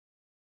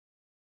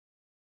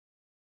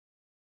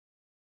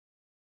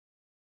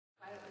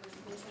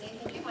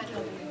Nathan, do you mind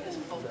helping me with this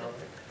pulpit?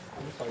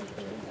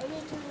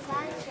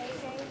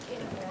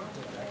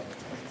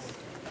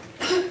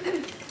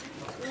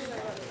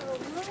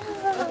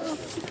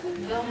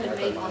 Bill had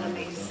made one of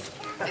these.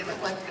 They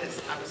look like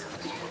this. I was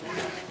supposed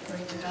to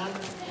bring it up.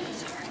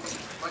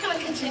 We're going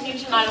to continue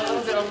tonight a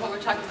little bit on what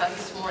we're talking about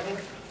this morning.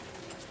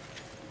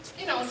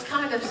 You know, it's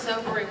kind of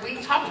sobering.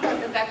 We talked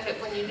about the fact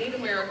that when you need a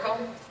miracle,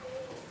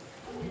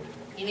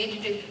 you need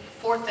to do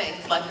 4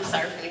 things like the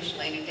Syrophoenician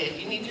lady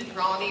did. You need to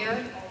draw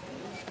near.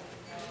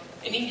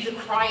 You need to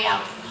cry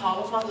out and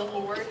call upon the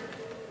Lord.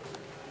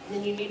 And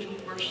then you need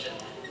to worship.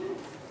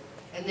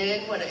 And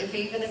then,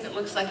 even if it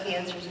looks like the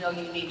answer is no,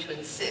 you need to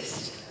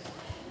insist.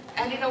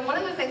 And you know, one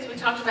of the things we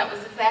talked about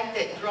was the fact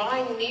that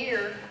drawing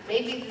near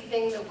may be the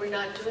thing that we're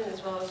not doing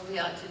as well as we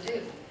ought to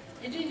do.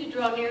 You need to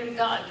draw near to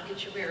God to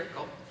get your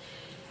miracle.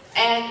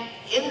 And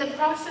in the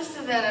process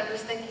of that, I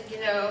was thinking, you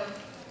know,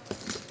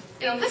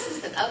 this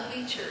is an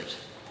upbeat church.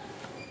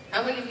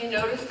 How many of you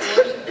noticed the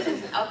worship? This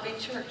is an upbeat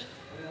church.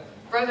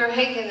 Brother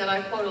Hagin, that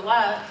I quote a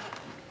lot,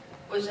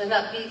 was an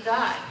upbeat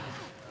guy.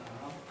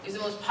 He's the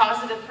most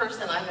positive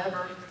person I've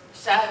ever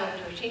sat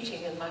under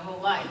teaching in my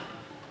whole life.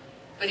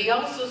 But he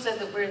also said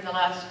that we're in the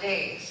last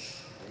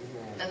days.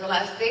 And the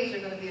last days are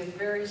going to be a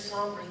very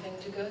somber thing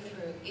to go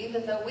through,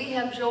 even though we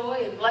have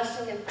joy and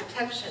blessing and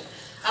protection.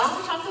 I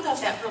want to talk about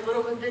that for a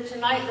little bit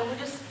tonight.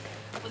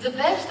 The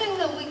best thing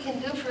that we can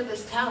do for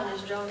this town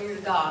is draw near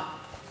to God.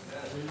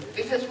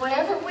 Because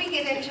whenever we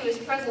get into His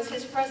presence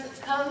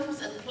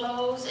comes and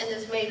flows and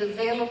is made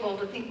available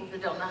to people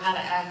that don't know how to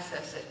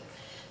access it.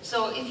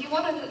 So if you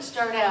want to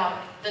start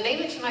out, the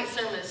name of tonight's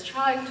sermon is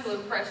Trying to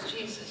Impress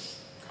Jesus.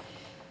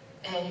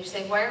 And you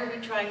say, why are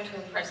we trying to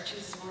impress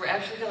Jesus? Well, we're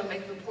actually going to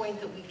make the point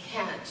that we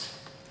can't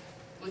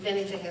with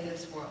anything in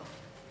this world.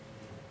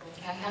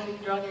 Okay, how do you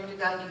draw near to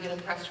God? You get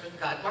impressed with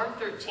God. Mark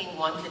 13,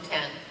 1 to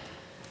 10.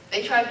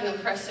 They tried to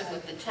impress Him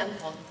with the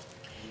temple.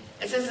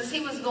 It says, as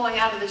He was going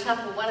out of the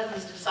temple, one of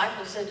His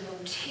disciples said to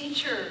Him,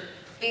 Teacher,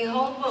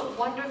 behold what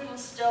wonderful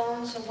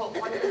stones and what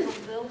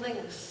wonderful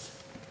buildings.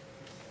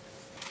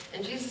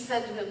 And Jesus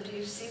said to him, do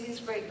you see these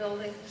great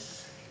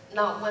buildings?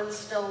 Not one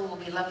stone will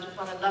be left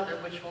upon another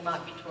which will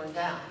not be torn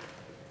down.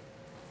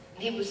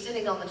 And He was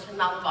sitting on the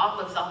Mount of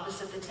Olives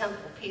opposite the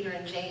temple. Peter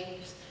and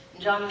James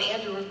and John and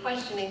Andrew were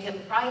questioning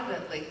Him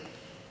privately.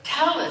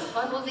 Tell us,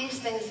 when will these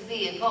things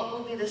be, and what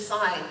will be the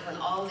sign when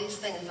all these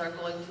things are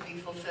going to be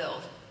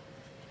fulfilled?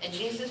 And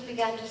Jesus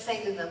began to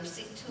say to them,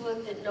 see to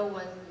it that no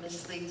one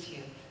misleads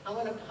you. I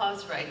want to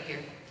pause right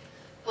here.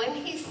 When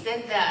He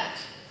said that,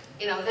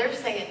 you know, they're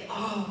saying,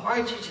 oh,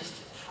 aren't you just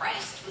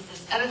impressed with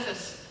this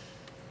edifice?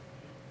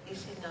 He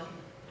said no.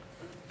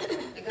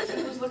 Because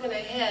He was looking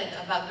ahead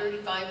about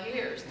 35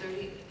 years,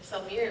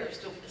 30-some years,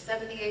 to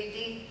 70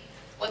 AD,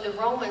 when the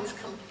Romans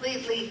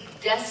completely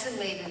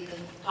decimated the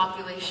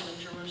population of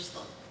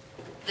Jerusalem.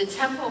 The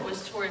temple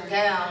was torn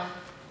down,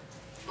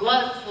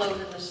 blood flowed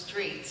in the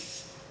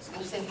streets. So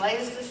you say, why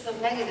is this so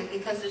negative?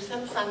 Because there's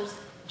sometimes,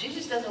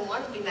 Jesus doesn't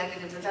want to be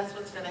negative, but that's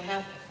what's going to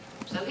happen.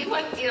 So He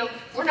went,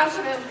 we're not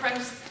going to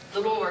impress the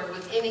Lord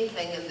with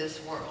anything in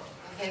this world.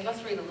 Okay,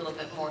 let's read a little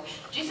bit more.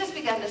 Jesus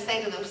began to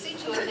say to them, see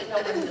to it that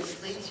no one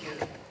misleads you.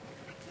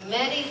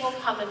 Many will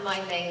come in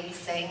my name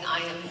saying, I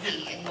am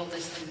He, and will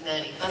mislead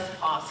many. Let's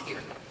pause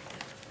here.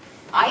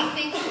 I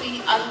think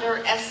we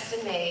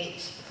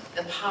underestimate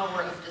the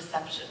power of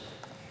deception.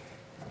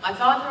 My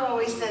father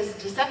always says,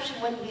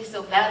 deception wouldn't be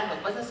so bad if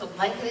it wasn't so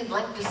blankety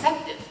blank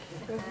deceptive.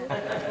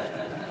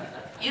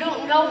 You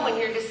don't know when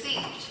you're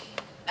deceived.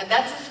 And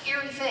that's a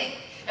scary thing.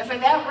 And for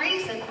that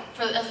reason,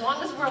 for as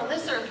long as we're on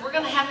this earth, we're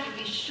going to have to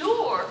be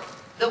sure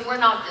that we're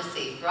not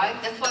deceived, right?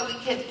 That's why we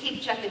can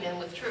keep checking in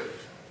with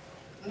truth.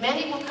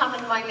 Many will come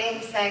in my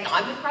name saying,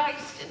 I'm the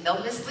Christ, and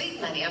they'll mislead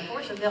many.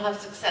 Unfortunately, they'll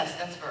have success.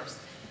 That's first.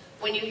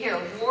 When you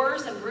hear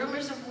wars and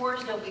rumors of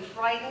wars, don't be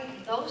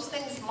frightened. Those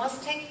things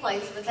must take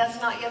place, but that's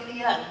not yet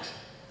the end.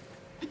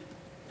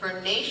 For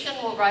nation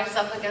will rise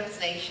up against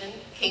nation,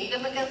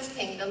 kingdom against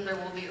kingdom. There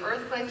will be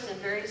earthquakes in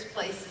various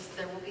places.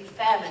 There will be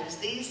famines.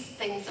 These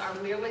things are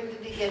merely the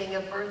beginning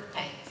of birth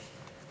pangs.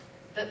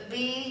 But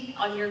be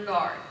on your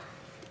guard.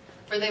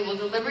 For they will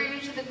deliver you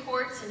to the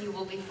courts, and you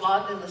will be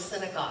flogged in the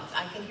synagogues.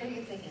 I can hear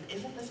you thinking,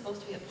 isn't this supposed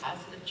to be a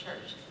positive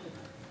church?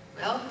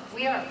 Well,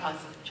 we are a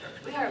positive church.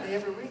 We hardly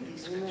ever read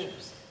these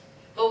scriptures.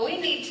 But we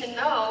need to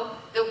know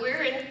that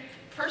we're in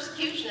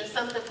persecution is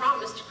something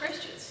promised to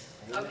Christians.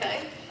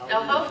 Okay?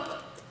 Now,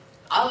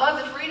 I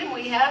love the freedom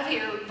we have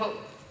here, but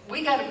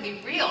we got to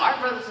be real. Our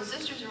brothers and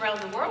sisters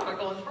around the world are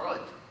going through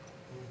it.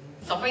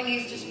 Somebody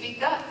needs to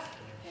speak up.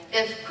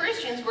 If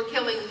Christians were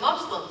killing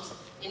Muslims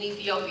in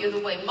Ethiopia the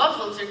way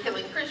Muslims are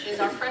killing Christians,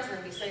 our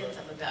president would be saying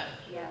something about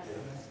it. Yes.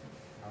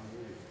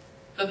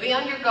 But be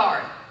on your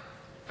guard,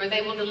 for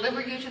they will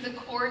deliver you to the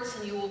courts,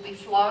 and you will be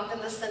flogged in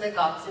the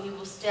synagogues, and you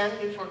will stand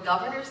before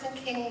governors and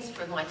kings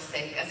for my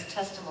sake as a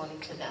testimony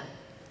to them.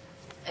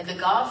 And the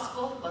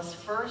gospel must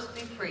first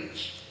be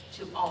preached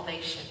to all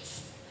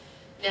nations.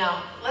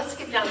 Now, let's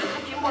skip down to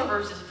a few more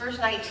verses. Verse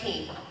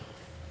 19.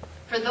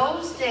 For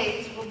those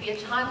days will be a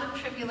time of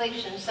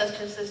tribulation such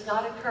as has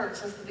not occurred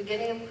since the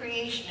beginning of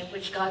creation, in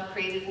which God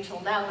created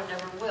until now and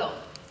never will.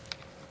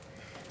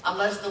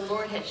 Unless the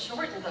Lord had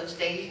shortened those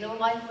days, no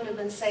life would have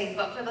been saved.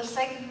 But for the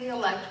sake of the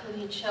elect whom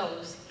he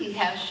chose, he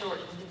has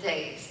shortened the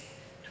days,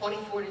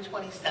 24 to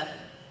 27.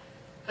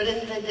 But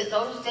in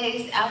those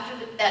days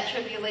after that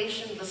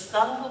tribulation, the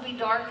sun will be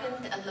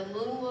darkened and the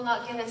moon will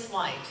not give its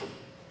light.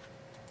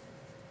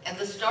 And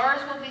the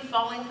stars will be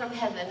falling from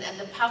heaven, and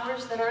the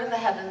powers that are in the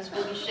heavens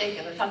will be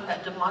shaken. They're talking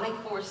about demonic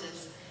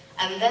forces.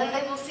 And then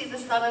they will see the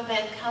Son of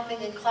Man coming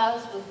in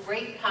clouds with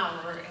great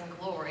power and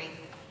glory.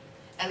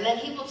 And then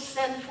he will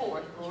send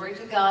forth, glory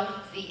to God,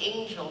 the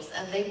angels,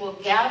 and they will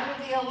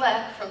gather the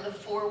elect from the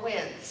four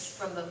winds,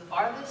 from the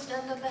farthest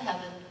end of the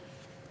heaven,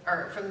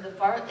 or from the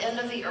far end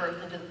of the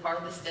earth into the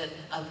farthest end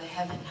of the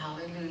heaven.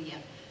 Hallelujah.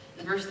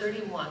 In verse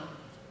 31,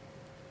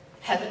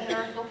 heaven and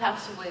earth will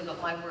pass away, but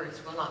my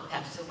words will not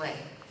pass away.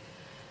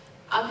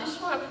 I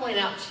just want to point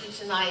out to you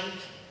tonight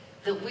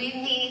that we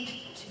need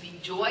to be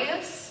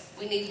joyous,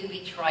 we need to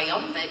be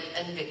triumphant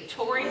and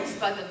victorious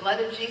by the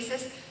blood of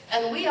Jesus,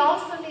 and we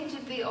also need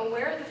to be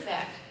aware of the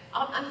fact,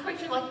 I'm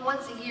preaching like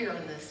once a year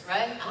on this,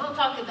 right? I don't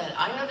talk about it.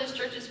 I know there's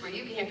churches where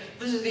you can hear,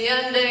 this is the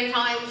end day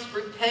times,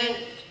 repent,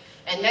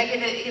 and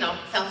negative,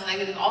 sounds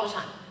negative all the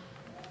time.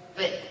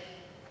 But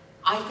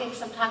I think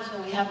sometimes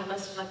when we have a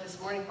message like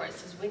this morning where it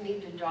says we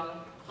need to draw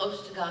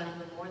close to God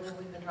even more than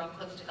we've been drawn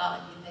close to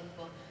God, you think,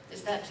 well,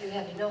 is that too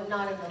heavy? No,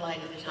 not in the light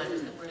of the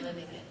times that we're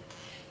living in.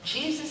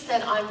 Jesus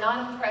said, I'm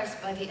not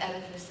impressed by the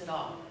edifice at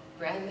all.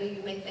 Grandly,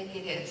 you may think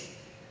it is.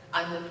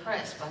 I'm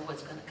impressed by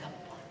what's going to come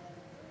upon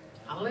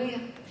it.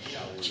 Hallelujah.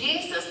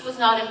 Jesus was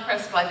not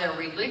impressed by their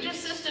religious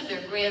system,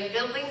 their grand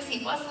buildings.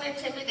 He wasn't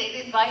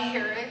intimidated by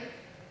Herod.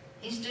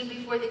 He stood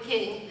before the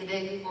king the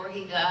day before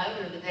he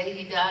died, or the day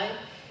he died,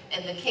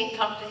 and the king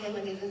talked to him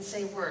and he didn't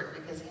say a word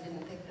because he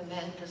didn't think the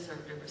man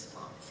deserved a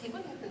response. He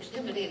wasn't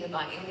intimidated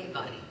by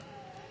anybody.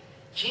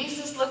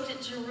 Jesus looked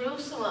at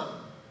Jerusalem,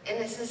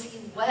 and it says he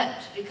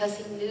wept because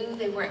he knew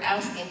they were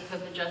asking for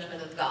the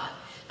judgment of God.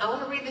 Now, I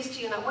want to read this to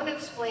you, and I want to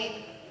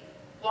explain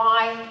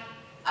why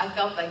I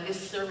felt like this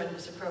sermon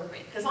was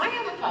appropriate. Because I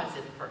am a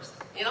positive person.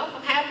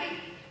 I'm happy.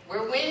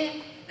 We're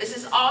winning. This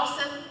is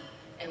awesome.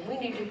 And we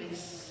need to be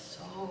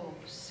so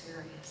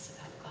serious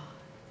about God.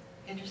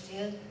 You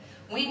understand?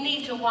 We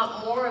need to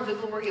want more of the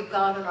glory of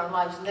God in our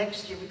lives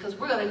next year, because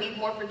we're going to need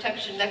more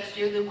protection next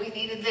year than we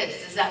needed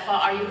this.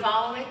 Are you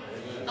following?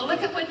 Now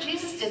look at what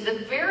Jesus did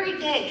the very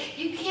day.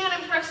 You can't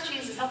impress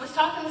Jesus. I was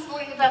talking this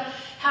morning about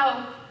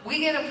how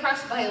we get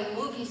impressed by a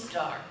movie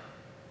star.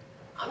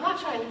 I'm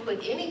not trying to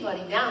put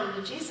anybody down,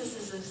 but Jesus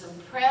is as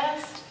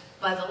impressed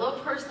by the little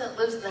person that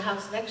lives in the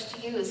house next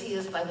to you as he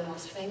is by the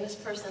most famous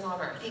person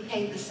on earth. He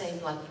paid the same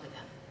blood for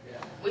them.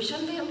 Yeah. We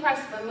shouldn't be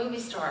impressed by movie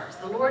stars.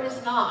 The Lord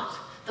is not.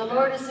 The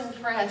Lord is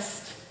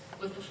impressed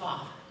with the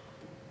Father.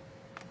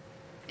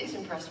 He's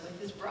impressed with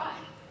his bride.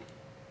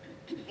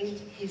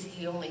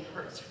 He only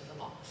hurts for the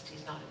lost.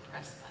 He's not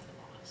impressed by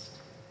the lost.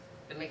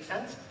 That make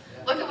sense?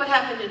 Yeah. Look at what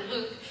happened in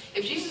Luke.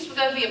 If Jesus was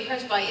going to be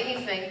impressed by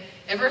anything,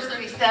 in verse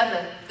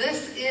 37,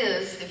 this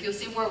is, if you'll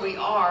see where we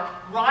are,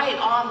 right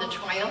on the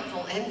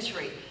triumphal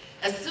entry.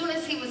 As soon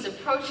as he was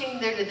approaching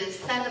there to the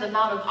descent of the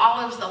Mount of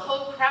Olives, the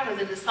whole crowd of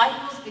the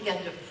disciples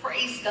began to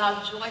praise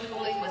God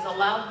joyfully with a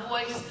loud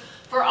voice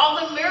for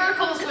all the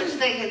miracles which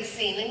they had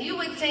seen. And you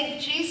would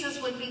think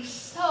Jesus would be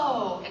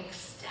so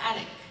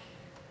ecstatic.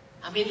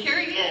 I mean, here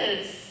he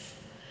is.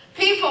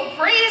 People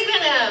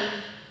praising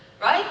him,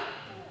 right?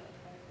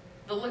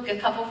 But look a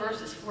couple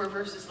verses, 4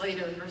 verses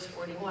later, in verse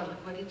 41,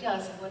 look what he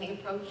does. And when he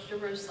approached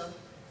Jerusalem,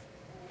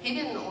 he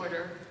didn't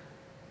order,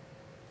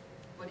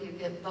 what do you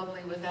get,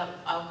 bubbly without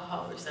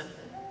alcohol or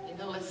something?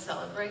 Let's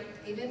celebrate.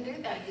 He didn't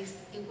do that.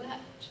 He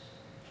wept.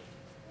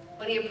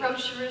 When he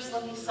approached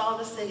Jerusalem, he saw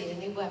the city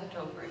and he wept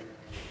over it.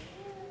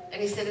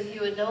 And he said, if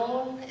you had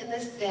known in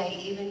this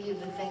day, even you,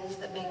 the things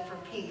that make for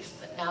peace,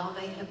 but now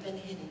they have been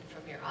hidden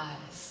from your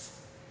eyes.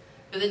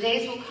 For the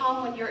days will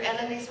come when your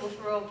enemies will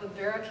throw up a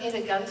barricade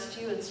against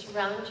you and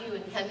surround you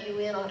and hem you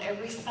in on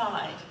every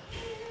side.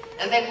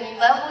 And they will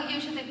level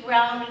you to the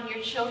ground and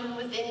your children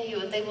within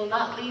you, and they will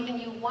not leave in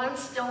you one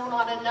stone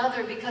on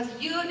another, because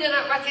you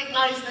didn't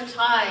recognize the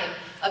time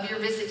of your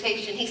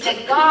visitation. He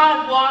said,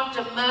 God walked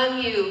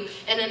among you,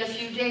 and in a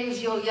few days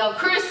you'll yell,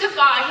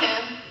 crucify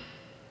him.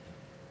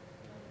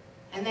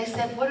 And they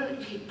said,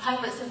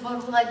 Pilate said,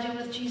 what will I do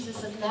with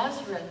Jesus of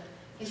Nazareth?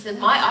 He said,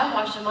 I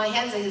washed my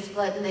hands of his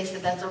blood. And they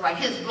said, that's all right.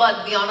 His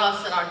blood be on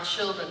us and our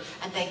children.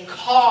 And they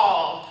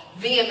called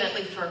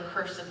vehemently for a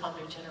curse upon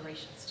their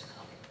generations to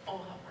come. Oh,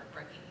 how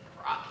heartbreaking.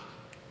 Cry.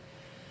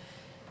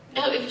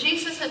 Now, if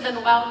Jesus had been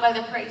wowed by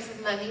the praise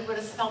of men, he would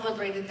have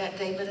celebrated that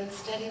day. But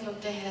instead, he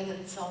looked ahead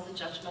and saw the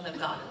judgment of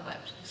God and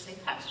wept. You say,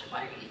 Pastor,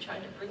 why are you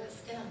trying to bring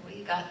us down?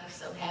 We got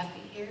so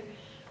happy here.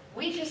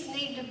 We just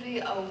need to be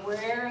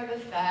aware of the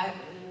fact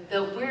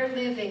that we're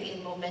living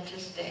in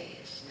momentous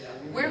days. Yeah.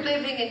 We're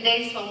living in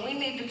days when we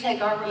need to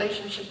take our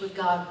relationship with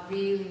God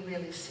really,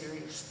 really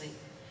seriously.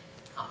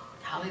 Oh,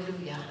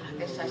 hallelujah. I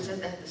guess I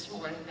said that this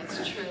morning.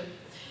 That's true.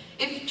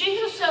 If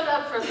Jesus showed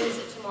up for a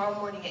visit tomorrow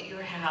morning at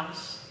your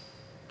house,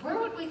 where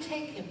would we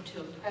take him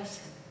to impress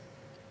him?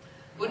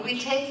 Would we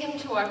take him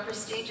to our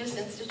prestigious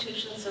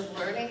institutions of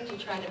learning to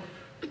try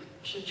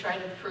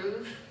to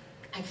prove,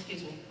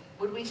 excuse me,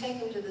 would we take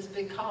him to this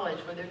big college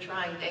where they're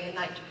trying day and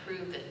night to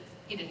prove that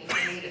he didn't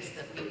create us,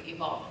 that we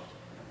evolved?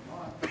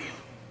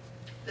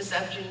 This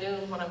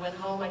afternoon when I went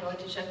home, I went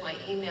to check my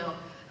email.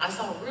 I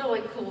saw a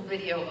really cool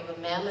video of a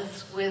mammoth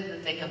squid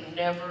that they have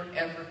never,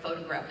 ever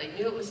photographed. They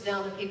knew it was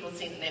down, the people had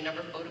seen it, and they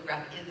never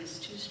photographed it. It is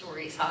 2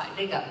 stories high.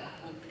 They got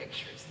cool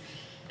pictures.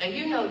 Now,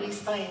 you know these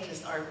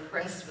scientists are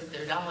impressed with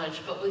their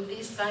knowledge, but would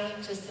these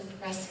scientists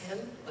impress him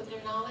with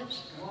their knowledge?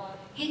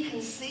 He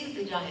conceived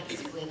the giant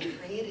squid and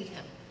created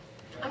him.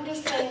 I'm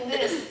just saying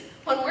this.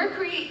 When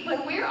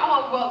we're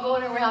all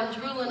going around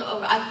drooling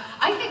over,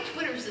 I think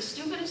Twitter is the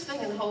stupidest thing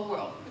in the whole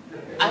world.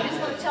 I just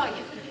want to tell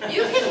you.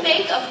 You can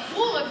make a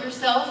fool of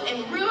yourself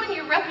and ruin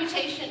your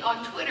reputation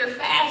on Twitter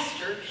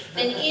faster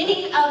than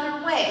any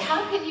other way.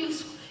 How can you,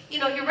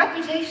 your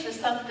reputation is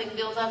something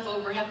built up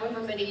over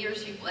however many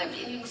years you've lived,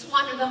 and you can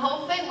squander the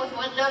whole thing with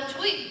one dumb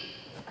tweet.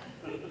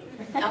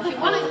 Now, if you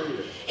want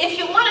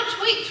to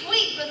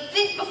tweet, but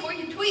think before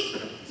you tweet.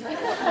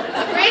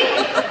 Agree?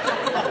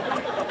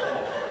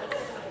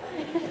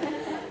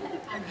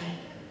 All right.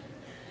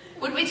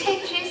 Would we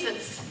take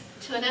Jesus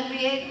to an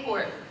NBA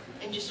court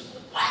and just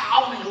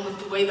wow him with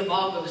the way the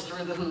ball goes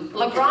through the hoop?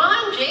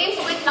 LeBron James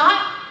would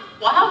not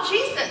wow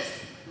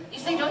Jesus. You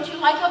say, don't you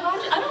like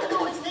LeBron James? I don't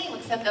know his name,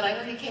 except that I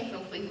heard he came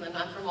from Cleveland,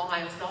 not from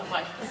Ohio, so I'm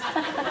like,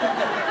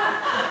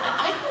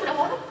 I don't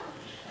know.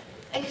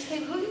 And you say,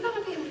 who are you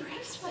going to be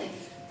impressed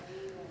with?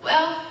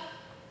 Well,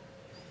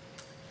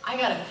 I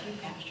got a few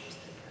pastors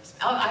that impress me.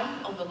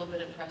 I'm a little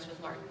bit impressed with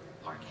Mark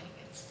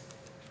Hankins,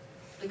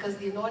 because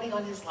the anointing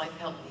on his life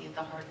helped me at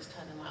the hardest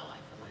time in my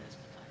life when my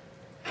husband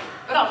died.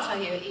 But I'll tell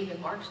you, even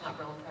Mark's not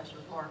real impressed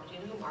with Mark. Do you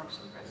know who Mark's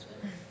impressed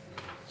with?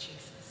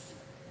 Jesus.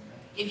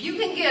 If you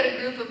can get a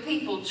group of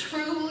people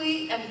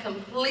truly and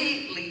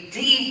completely,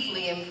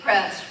 deeply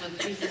impressed with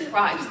Jesus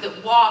Christ,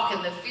 that walk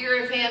in the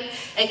fear of him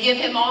and give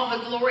him all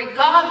the glory,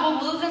 God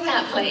will move in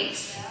that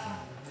place.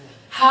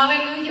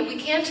 Hallelujah. We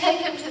can't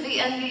take him to the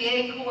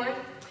NBA court,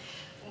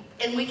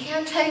 and we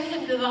can't take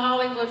him to the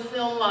Hollywood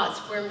film lots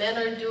where men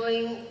are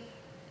doing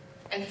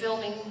and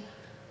filming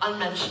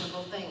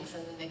unmentionable things,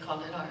 and then they call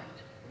it art.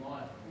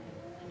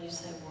 And you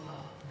say,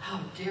 whoa, how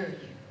dare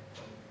you?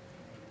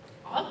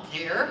 I'll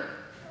dare.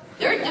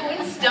 They're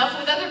doing stuff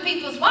with other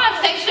people's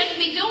wives they shouldn't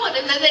be doing,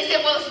 and then they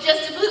say, well, it's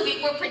just a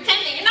movie. We're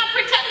pretending. You're not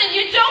pretending.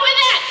 You're doing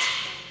it.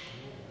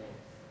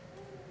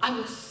 I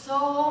was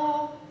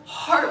so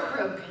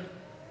heartbroken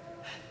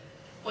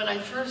when I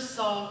first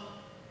saw,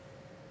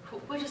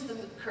 what is the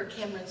Kirk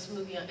Cameron's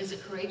movie on? Is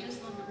it Courageous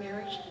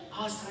Marriage?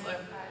 Awesome.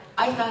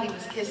 I thought he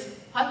was kissing.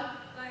 What?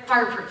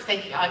 Fireproof.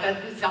 Thank you. I got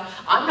to do something.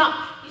 I'm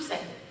not, you say,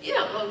 you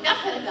don't know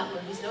nothing about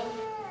movies, no?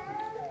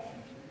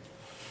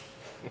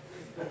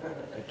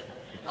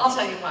 I'll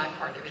tell you why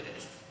part of it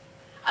is.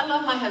 I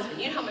love my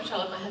husband. You know how much I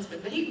love my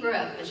husband, but he grew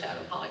up in the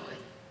shadow of Hollywood.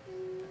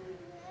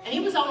 And he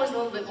was always a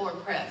little bit more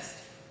impressed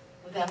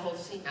with that whole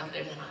scene out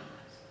there than I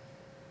was.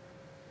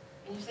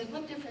 And you say,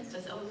 what difference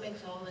does it? Oh, it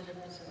makes all the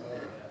difference in the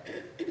world.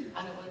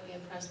 I don't want to be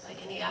impressed by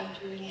any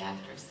actor or any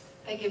actress.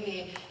 They give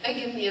me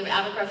an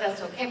autograph,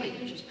 that's okay, but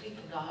you're just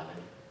people, darling.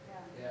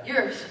 Yeah.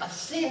 You're a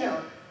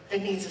sinner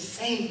that needs a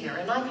Savior,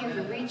 and I'm here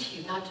to reach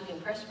you, not to be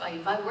impressed by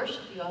you. If I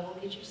worship you, I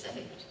won't get you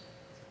saved.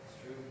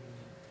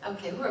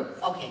 Okay,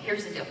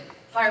 here's the deal.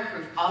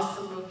 Fireproof,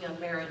 awesome movie on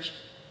marriage.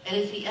 And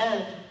at the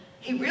end,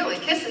 he really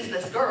kisses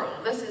this girl.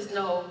 This is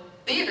no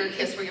theater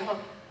kiss where you hold.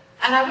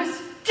 And I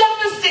was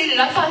devastated.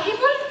 I thought, he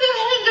went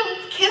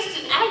ahead and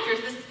kissed an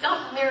actress that's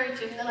not married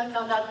to him. Then I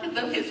found out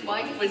that his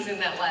wife was in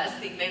that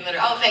last scene. They let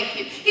her, oh, thank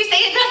you. You say,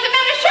 it doesn't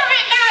matter. Sure,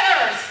 it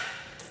matters.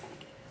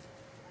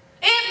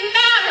 It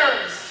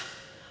matters.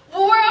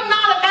 We're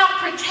not about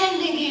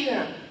pretending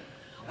here.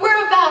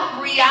 We're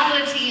about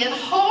reality, and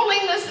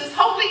holiness is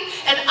holy,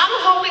 and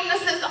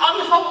unholiness is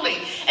unholy.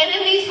 And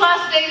in these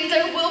last days,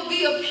 there will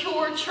be a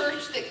pure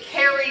church that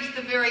carries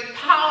the very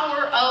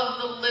power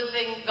of the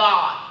living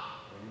God.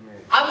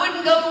 I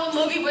wouldn't go to a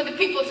movie where the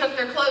people took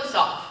their clothes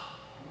off.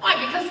 Why?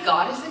 Because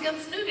God is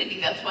against nudity.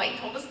 That's why he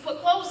told us to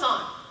put clothes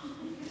on.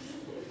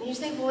 And you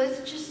say, well,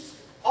 it's just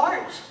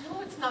art.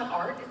 No, it's not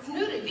art. It's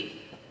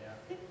nudity.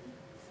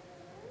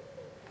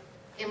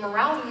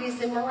 Immorality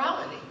is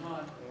immorality.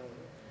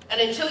 And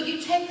until you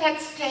take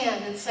that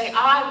stand and say,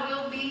 I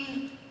will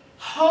be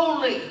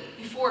holy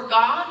before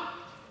God,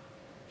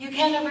 you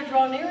can't ever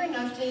draw near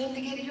enough to him to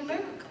get your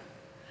miracle.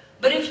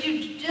 But if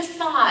you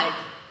decide,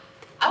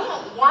 I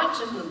won't watch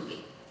a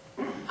movie.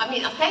 I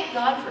mean, thank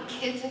God for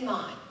kids in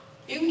mind.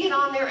 You can get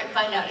on there and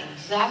find out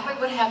exactly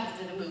what happens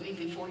in a movie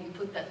before you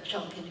put that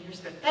junk into your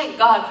spirit. Thank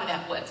God for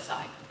that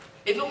website.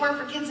 If it weren't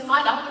for kids in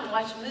mind, I wouldn't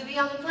watch a movie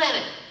on the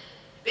planet.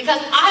 Because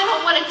I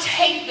don't want to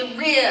take the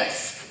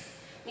risk.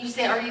 You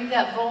say, are you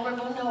that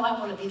vulnerable? No, I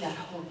want to be that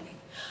holy.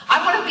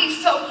 I want to be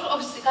so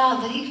close to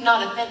God that he's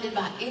not offended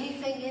by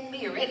anything in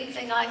me or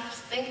anything I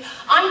think.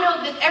 I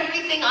know that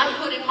everything I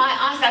put in my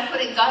eyes, I put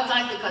God's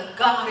eye because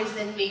God is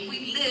in me.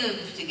 We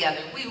live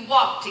together. We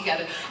walk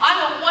together. I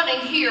don't want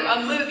to hear a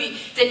movie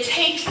that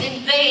takes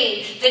in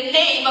vain the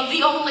name of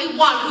the only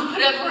one who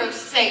could ever have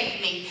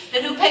saved me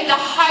and who paid the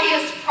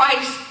highest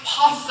price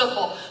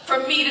possible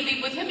for me to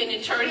be with him in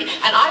eternity.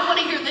 And I want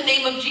to hear the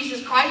name of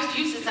Jesus Christ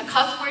used as a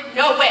cuss word?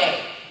 No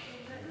way.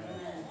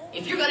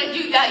 If you're going to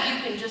do that,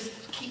 you can just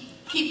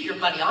keep your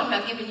money. I'm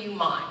not giving you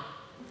mine.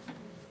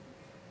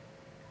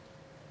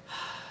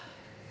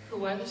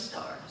 Who are the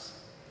stars?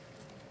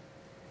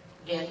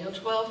 Daniel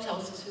 12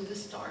 tells us who the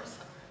stars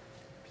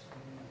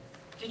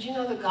are. Did you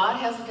know that God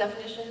has a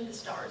definition of who the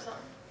stars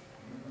are?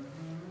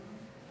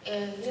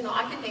 And, you know,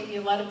 I can name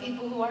you a lot of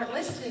people who aren't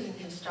listed in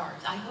his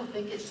stars. I hope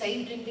they get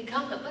saved and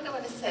become them. Look at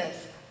what it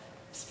says.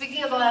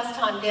 Speaking of the last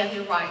time,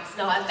 Daniel writes,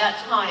 now at that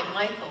time,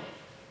 Michael,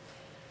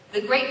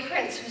 the great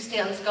prince who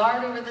stands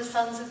guard over the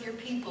sons of your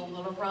people,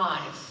 will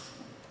arise.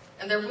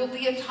 And there will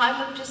be a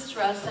time of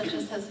distress such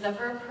as has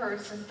never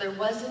occurred since there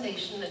was a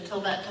nation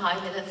until that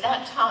time. And at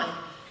that time,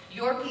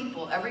 your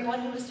people,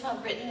 everyone who is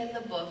found written in the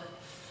book,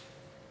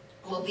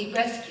 will be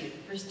rescued.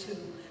 Verse 2.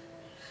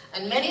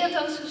 And many of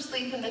those who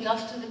sleep in the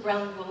dust of the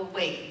ground will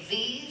awake.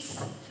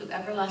 These to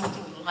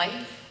everlasting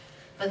life,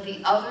 but the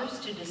others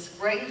to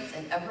disgrace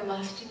and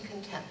everlasting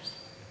contempt.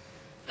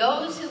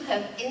 Those who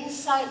have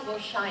insight will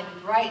shine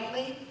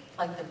brightly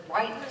like the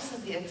brightness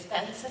of the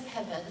expanse of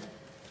heaven,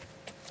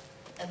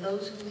 and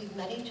those who lead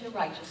many to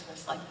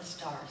righteousness like the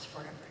stars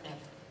forever and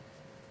ever.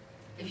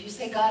 If you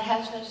say God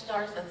has no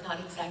stars, that's not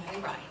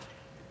exactly right.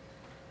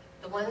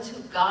 The ones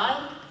who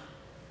God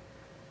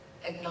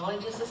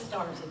acknowledges as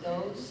stars are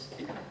those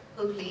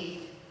who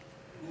lead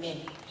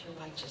many to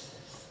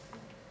righteousness.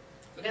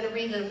 We're going to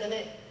read in a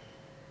minute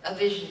a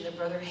vision that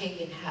Brother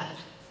Hagin had.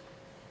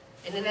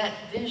 And in that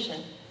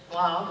vision, well,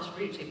 I'll just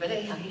read it to you, but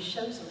anyhow, he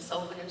shows him a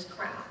soul winner's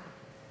crown.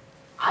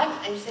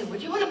 And he said,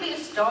 would you want to be a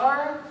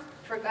star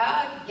for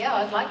God? Yeah,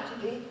 I'd like to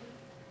be.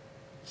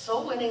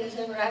 Soul winning has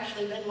never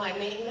actually been my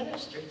main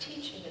ministry.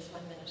 Teaching is my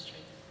ministry.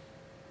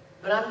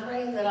 But I'm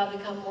praying that I'll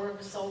become more of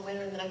a soul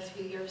winner in the next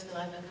few years than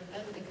I've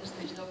ever been, because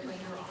there's no greater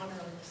honor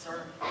on this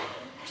earth.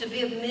 To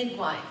be a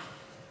midwife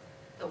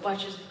that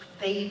watches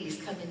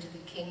babies come into the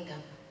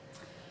kingdom.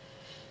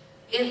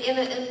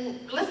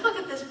 Let's look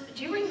at this.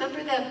 Do you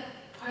remember that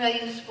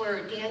place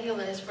where Daniel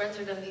and his friends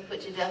are going to be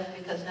put to death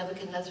because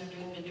Nebuchadnezzar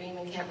dreamed a dream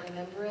and can't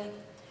remember it?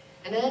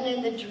 And then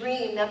in the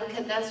dream,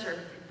 Nebuchadnezzar,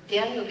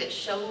 Daniel gets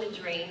shown the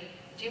dream.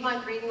 Do you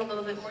mind reading a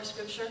little bit more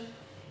scripture?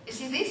 You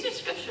see, these are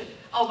scripture.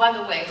 Oh, by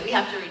the way, we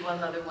have to read one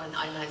other one in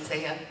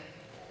Isaiah.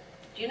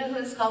 Do you know who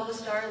is called the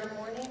star of the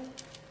morning?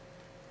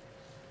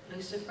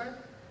 Lucifer.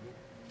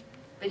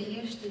 But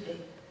he used to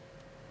be.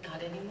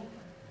 Not anymore.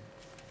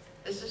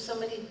 This is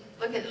somebody,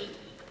 look at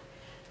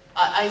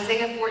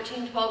Isaiah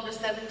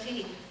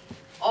 14:12-17.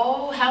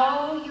 Oh,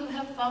 how you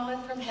have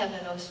fallen from heaven,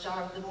 O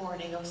star of the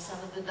morning, O son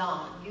of the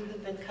dawn. You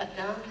have been cut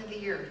down to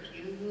the earth,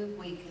 you who have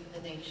weakened the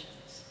nations.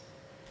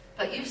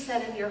 But you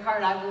said in your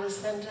heart, I will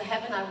ascend to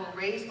heaven, I will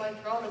raise my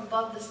throne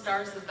above the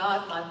stars of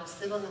God, and I will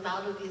sit on the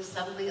mount of the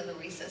assembly in the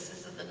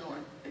recesses of the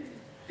north.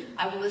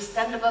 I will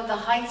ascend above the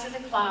heights of the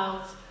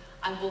clouds,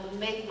 I will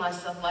make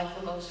myself like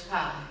the Most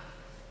High.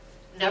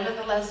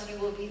 Nevertheless, you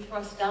will be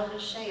thrust down to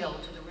Sheol,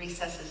 to the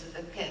recesses of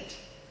the pit.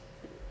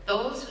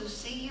 Those who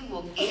see you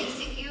will gaze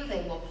at you,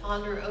 they will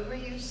ponder over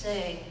you,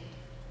 saying,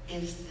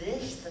 is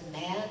this the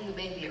man who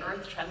made the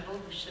earth tremble,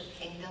 who shook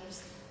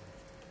kingdoms,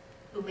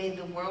 who made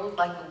the world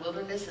like a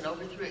wilderness and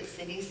overthrew its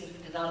cities, and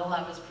who did not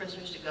allow his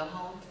prisoners to go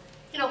home?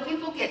 You know,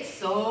 people get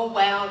so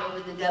wound over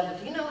the devil.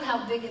 Do you know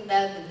how big and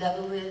bad the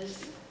devil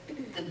is?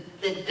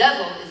 The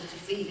devil is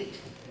defeated.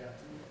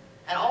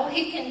 And all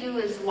he can do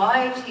is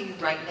lie to you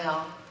right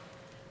now.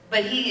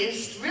 But he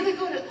is really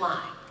good at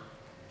lying.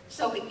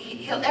 So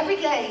every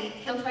day,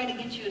 he'll try to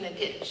get you in a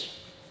ditch.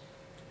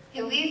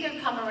 He'll either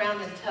come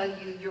around and tell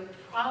you you're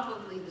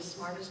probably the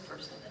smartest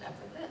person that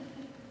ever lived.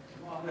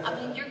 I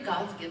mean, you're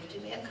God's gift to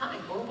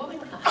mankind, or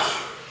womankind.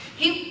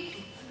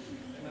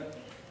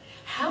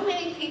 How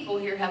many people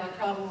here have a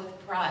problem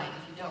with pride?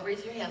 If you don't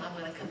raise your hand, I'm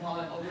going to come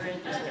over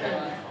and just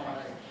pray.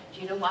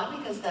 Do you know why?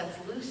 Because that's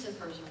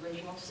Lucifer's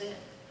original sin.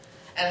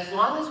 And as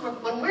long as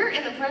when we're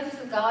in the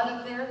presence of God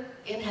up there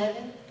in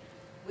heaven,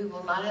 we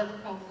will not have a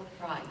problem with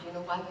pride. Do you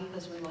know why?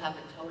 Because we will have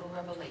a total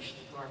revelation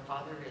of who our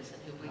Father is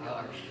and who we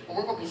are. And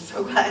we're going to be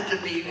so glad to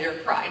be there.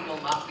 Pride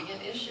will not be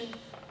an issue.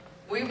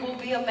 We will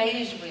be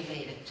amazed we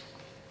made it.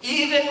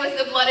 Even with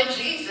the blood of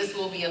Jesus,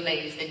 we'll be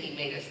amazed that he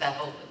made us that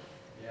holy.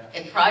 Yeah.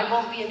 And pride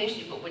won't be an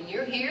issue. But when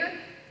you're here,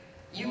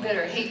 you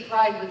better hate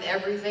pride with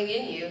everything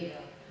in you. Yeah.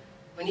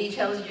 When he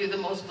tells you the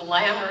most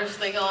glamorous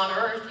thing on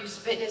earth, you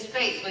spit in his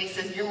face. When he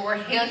says you're more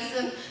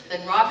handsome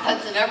than Rock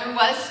Hudson ever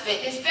was, spit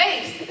in his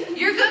face.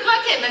 You're good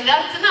looking, but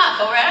that's enough,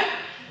 all right?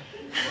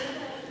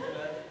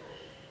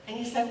 And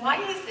you say,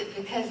 why is it?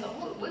 Because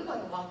we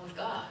want to walk with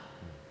God.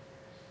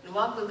 To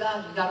walk with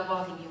God, you've got to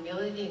walk in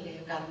humility and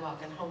you've got to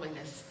walk in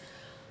holiness.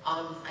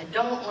 I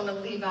don't want to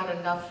leave out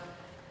enough.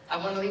 I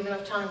want to leave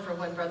enough time for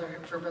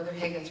Brother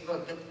Hagin's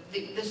book.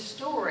 The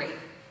story.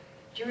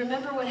 Do you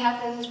remember what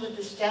happens with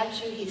the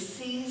statue? He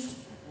sees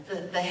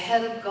the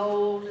head of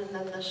gold, and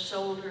then the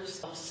shoulders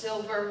of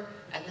silver,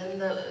 and then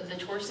the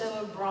torso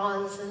of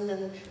bronze, and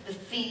then the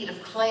feet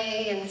of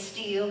clay and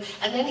steel,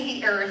 and then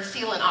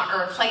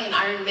clay and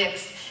iron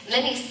mixed. And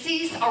then he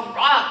sees a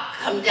rock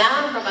come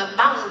down from a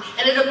mountain,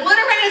 and it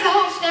obliterated the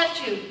whole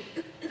statue.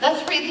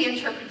 Let's read the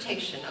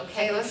interpretation,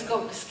 okay? Let's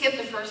skip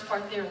the first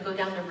part there and go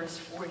down to verse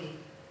 40.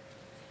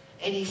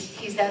 And he's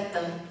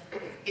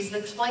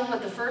explained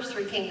what the first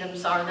three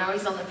kingdoms are. Now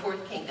he's on the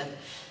fourth kingdom.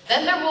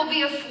 Then there will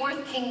be a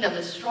fourth kingdom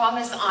as strong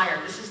as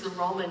iron. This is the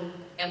Roman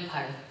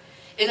Empire.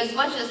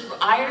 Inasmuch as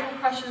iron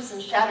crushes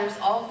and shatters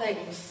all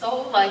things,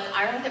 so like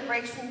iron that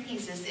breaks in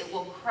pieces, it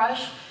will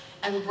crush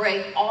and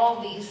break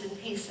all these in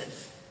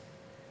pieces.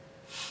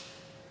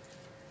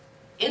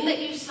 In that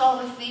you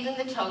saw the feet and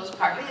the toes,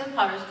 partly of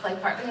potter's clay,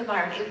 partly of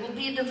iron, it will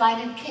be a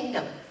divided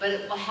kingdom, but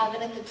it will have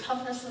in it the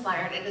toughness of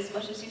iron,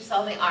 inasmuch as you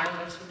saw the iron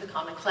mixed with the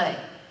common clay.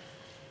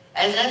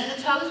 As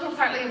the toes were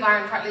partly of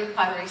iron, partly of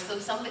pottery, so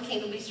some of the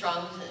kingdom will be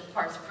strong and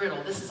parts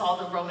brittle. This is all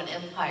the Roman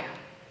Empire.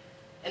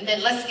 And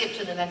then let's skip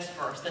to the next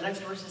verse. The next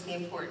verse is the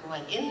important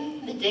one.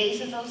 In the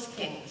days of those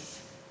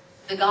kings,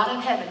 the God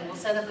of heaven will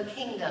set up a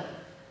kingdom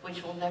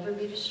which will never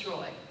be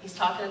destroyed. He's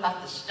talking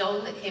about the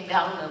stone that came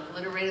down and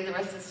obliterated the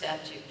rest of the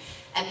statue.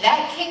 And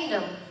that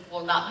kingdom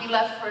will not be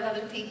left for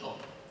another people.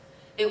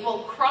 It will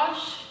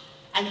crush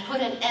and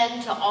put an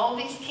end to all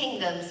these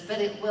kingdoms,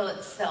 but it will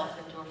itself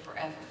endure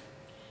forever.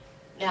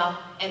 Now,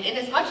 and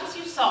inasmuch as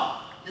you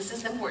saw, this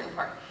is the important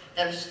part,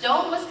 that a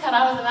stone was cut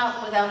out of the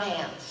mountain without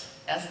hands.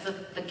 That's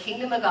the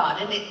kingdom of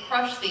God. And it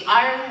crushed the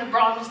iron, the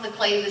bronze, the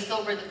clay, the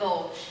silver, the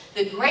gold.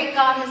 The great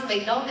God has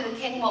made known to the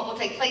king what will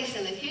take place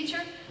in the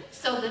future.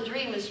 So the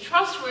dream is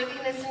trustworthy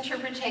in its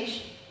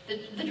interpretation.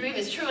 The dream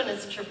is true in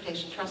its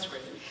interpretation,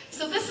 trustworthy.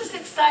 So this is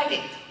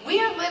exciting. We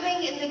are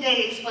living in the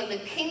days when the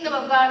kingdom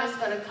of God is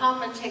going to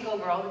come and take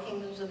over all the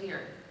kingdoms of the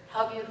earth.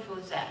 How beautiful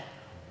is that?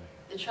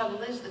 The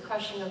trouble is the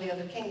crushing of the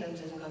other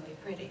kingdoms isn't going to be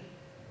pretty.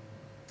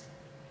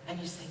 And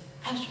you say,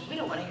 Pastor, we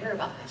don't want to hear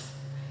about this.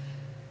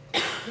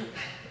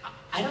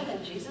 I don't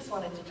think Jesus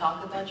wanted to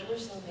talk about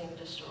Jerusalem being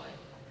destroyed,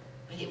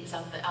 but it was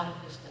out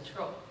of his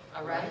control.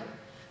 All right?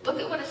 Look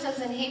at what it says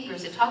in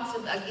Hebrews. It talks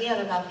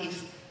again about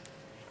these.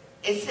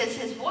 It says,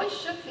 his voice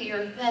shook the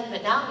earth then,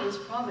 but now he has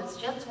promised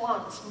just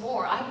once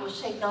more, I will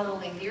shake not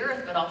only the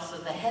earth, but also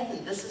the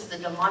heaven. This is the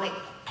demonic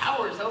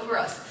powers over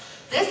us.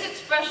 This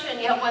expression,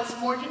 yet once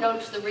more,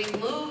 denotes the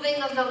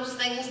removing of those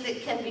things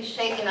that can be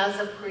shaken as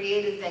of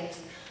created things,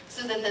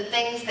 so that the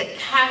things that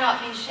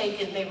cannot be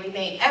shaken may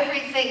remain.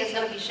 Everything is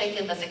going to be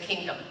shaken as a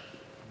kingdom.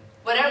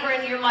 Whatever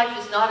in your life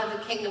is not of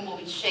the kingdom will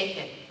be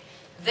shaken.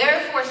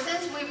 Therefore,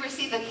 since we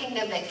receive a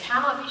kingdom that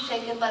cannot be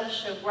shaken, let us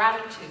show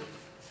gratitude,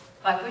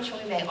 by which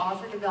we may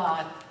offer to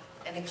God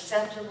an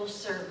acceptable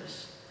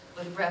service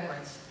with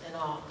reverence and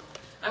awe.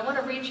 I want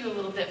to read you a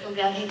little bit from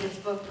Dan Hagen's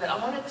book, but I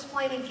want to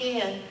explain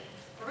again.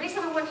 The reason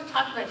I want to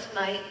talk about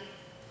tonight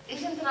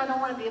isn't that I don't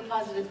want to be a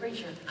positive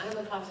preacher. I am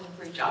a positive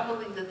preacher. I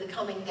believe that the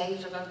coming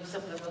days are going to be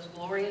some of the most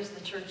glorious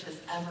the church has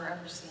ever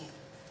seen.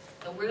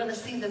 And we're going to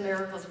see the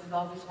miracles we've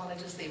always wanted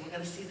to see. We're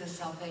going to see the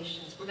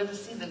salvations. We're going to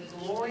see the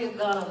glory of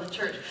God on the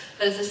church.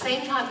 But at the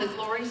same time, the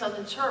glories on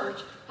the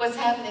church, what's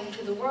happening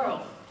to the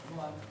world?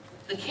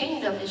 The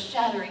kingdom is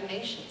shattering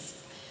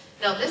nations.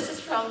 Now, this is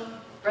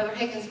from Brother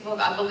Hagen's book,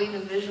 I Believe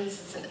in Visions.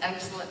 It's an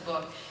excellent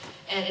book.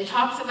 And it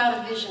talks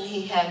about a vision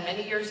he had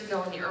many years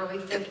ago in the early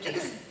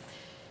 50s.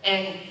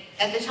 And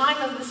at the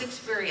time of this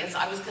experience,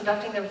 I was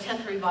conducting a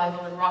 10th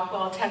revival in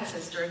Rockwall,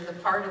 Texas during the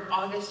part of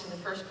August and the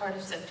first part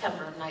of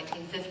September of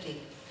 1950.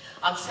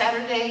 On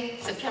Saturday,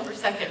 September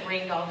 2nd, it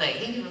rained all day.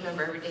 He can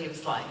remember every day of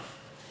his life.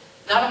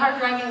 Not a hard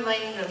driving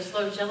rain, but a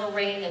slow, gentle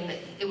rain, and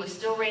it was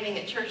still raining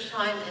at church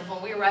time, and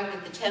when we arrived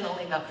at the tent,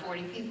 only about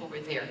 40 people were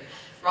there.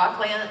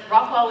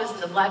 Rockwall is in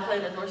the black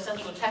land of north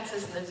central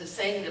Texas, and there's a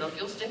saying that if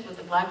you'll stick with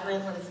the black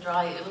land when it's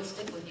dry, it'll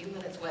stick with you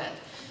when it's wet.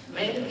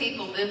 Many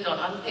people lived on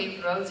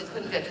unpaved roads and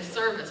couldn't get to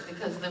service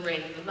because of the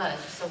rain and the mud,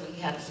 so we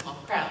had a small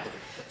crowd.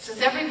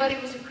 Since everybody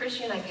was a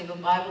Christian, I gave a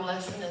Bible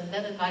lesson and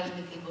then invited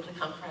the people to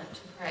come front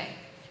to pray.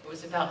 It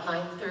was about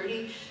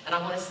 9:30, and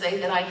I want to say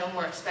that I no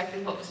more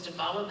expected what was to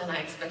follow than I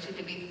expected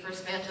to be the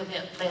first man to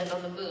land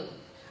on the moon.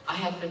 I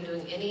hadn't been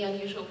doing any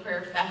unusual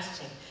prayer or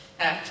fasting.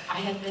 In fact, I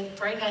had been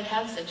praying I'd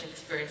have such an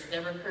experience. It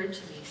never occurred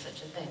to me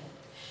such a thing.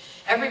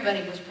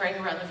 Everybody was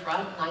praying around the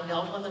front, and I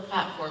knelt on the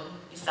platform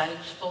beside a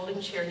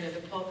folding chair near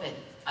the pulpit.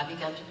 I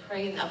began to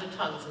pray in other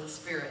tongues in the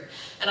Spirit,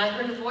 and I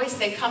heard a voice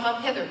say, "Come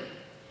up hither."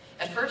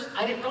 At first,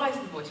 I didn't realize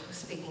the voice was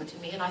speaking to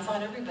me, and I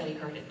thought everybody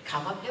heard it.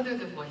 "Come up hither,"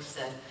 the voice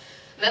said.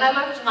 And then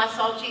I looked, and I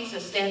saw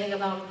Jesus standing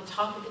about at the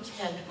top of the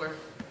tent,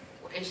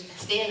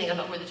 standing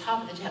about where the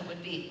top of the tent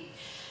would be.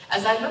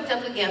 As I looked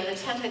up again, the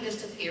tent had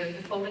disappeared,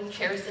 the folding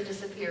chairs had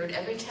disappeared,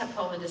 every tent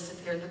pole had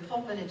disappeared, the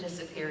pulpit had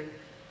disappeared,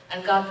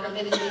 and God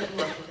permitted me to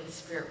look into the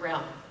spirit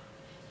realm.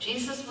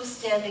 Jesus was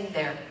standing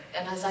there,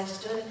 and as I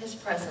stood in his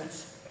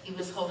presence, he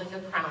was holding a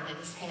crown in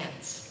his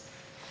hands.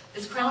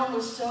 This crown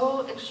was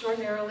so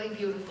extraordinarily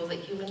beautiful that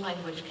human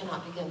language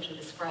cannot begin to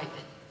describe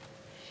it.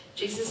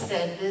 Jesus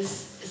said,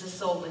 "This is a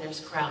soul winner's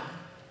crown.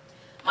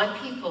 My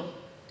people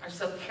are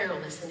so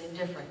careless and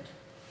indifferent.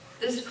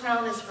 This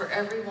crown is for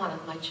every one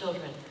of my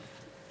children.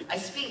 I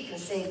speak and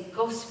say,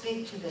 go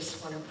speak to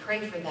this one or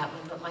pray for that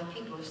one, but my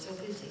people are so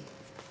busy.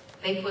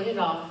 They put it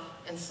off,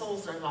 and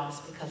souls are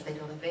lost because they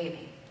don't obey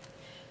me.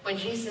 When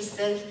Jesus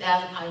said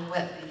that, I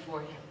wept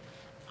before him.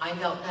 I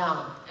knelt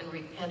down and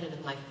repented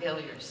of my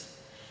failures.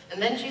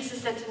 And then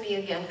Jesus said to me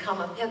again, come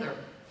up hither.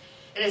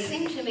 And it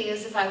seemed to me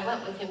as if I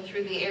went with him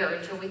through the air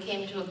until we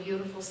came to a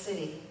beautiful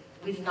city.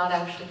 We did not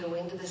actually go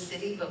into the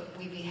city, but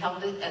we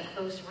beheld it at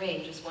close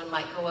range, as one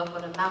might go up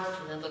on a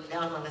mountain and look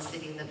down on a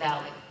city in the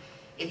valley.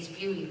 Its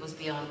beauty was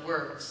beyond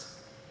words.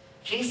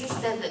 Jesus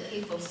said that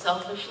people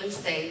selfishly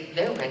say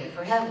they're ready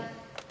for heaven.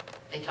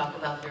 They talk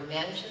about their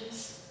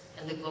mansions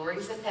and the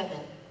glories of heaven,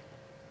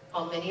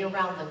 while many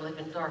around them live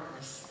in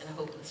darkness and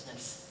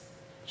hopelessness.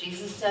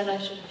 Jesus said I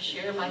should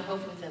share my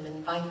hope with them and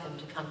invite them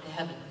to come to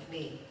heaven with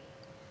me.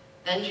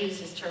 Then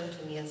Jesus turned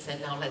to me and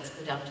said, now let's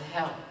go down to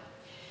hell.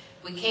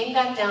 We came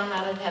back down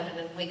out of heaven,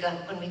 and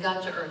when we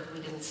got to earth,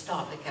 we didn't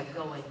stop, it kept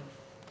going.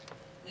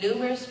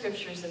 Numerous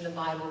scriptures in the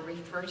Bible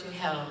refer to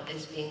hell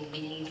as being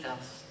beneath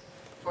us.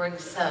 For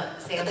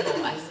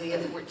example, Isaiah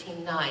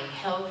 14:9,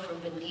 hell from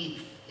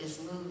beneath is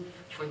moved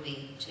for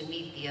thee to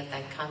meet thee at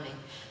thy coming.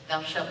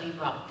 Thou shalt be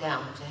brought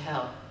down to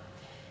hell.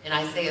 In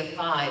Isaiah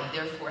 5,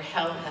 therefore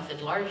hell hath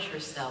enlarged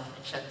herself,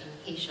 and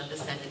he shall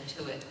descend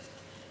into it.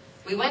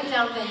 We went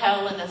down to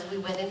hell, and as we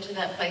went into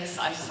that place,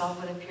 I saw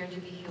what appeared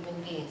to be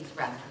human beings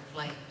wrapped in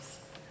flames.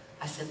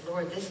 I said,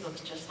 Lord, this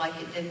looks just like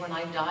it did when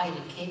I died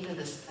and came to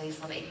this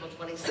place on April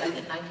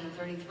 22nd,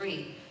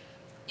 1933.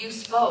 You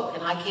spoke,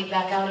 and I came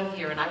back out of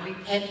here, and I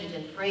repented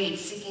and prayed,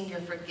 seeking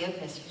your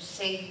forgiveness. You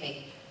saved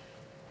me.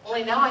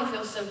 Only now I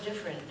feel so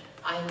different.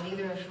 I am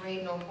neither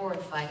afraid nor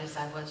horrified as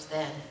I was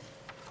then.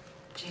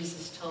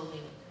 Jesus told me,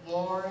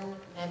 warn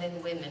men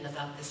and women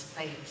about this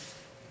place.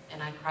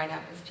 And I cried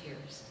out with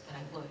tears that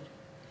I would.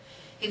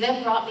 He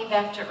then brought me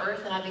back to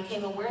earth, and I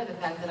became aware of the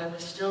fact that I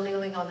was still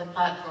kneeling on the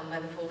platform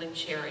by the folding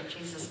chair, and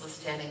Jesus was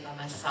standing by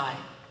my side.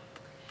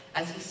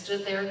 As he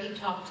stood there, he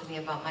talked to me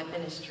about my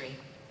ministry.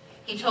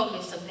 He told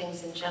me some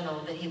things in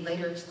general that he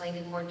later explained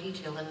in more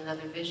detail in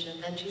another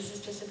vision. Then Jesus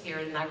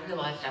disappeared, and I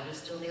realized I was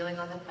still kneeling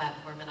on the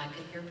platform, and I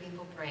could hear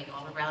people praying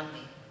all around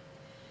me.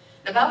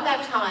 And about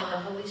that time, the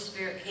Holy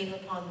Spirit came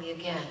upon me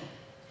again.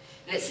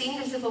 And it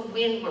seemed as if a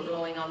wind were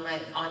blowing on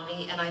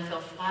me, and I fell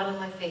flat on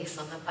my face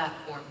on the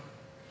platform.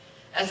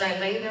 As I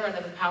lay there under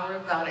the power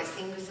of God, it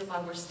seemed as if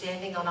I were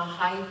standing on a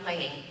high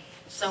plane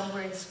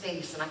somewhere in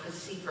space, and I could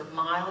see for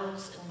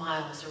miles and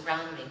miles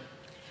around me,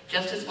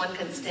 just as one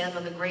can stand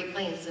on the Great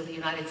Plains of the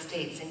United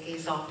States and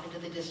gaze off into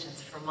the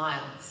distance for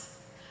miles.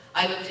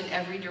 I looked in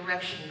every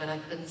direction, but I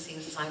couldn't see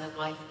a sign of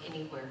life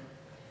anywhere.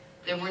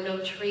 There were no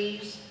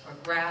trees or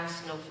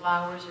grass, no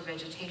flowers or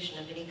vegetation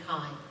of any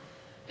kind.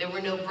 There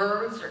were no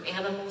birds or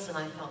animals, and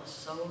I felt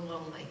so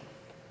lonely.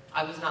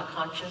 I was not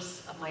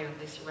conscious of my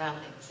earthly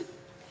surroundings.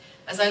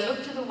 As I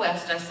looked to the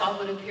west, I saw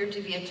what appeared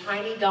to be a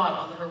tiny dot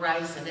on the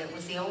horizon. It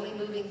was the only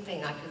moving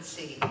thing I could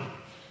see.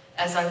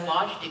 As I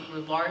watched, it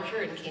grew larger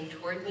and came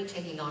toward me,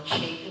 taking on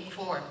shape and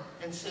form,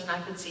 and soon I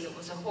could see it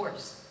was a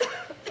horse.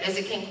 As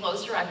it came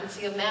closer, I could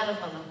see a man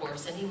upon the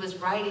horse, and he was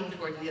riding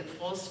toward me at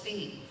full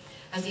speed.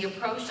 As he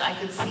approached, I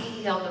could see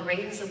he held the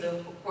reins of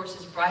the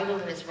horse's bridle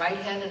in his right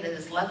hand, and in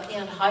his left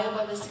hand, high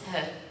above his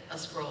head, a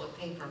scroll of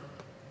paper.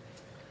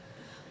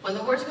 When the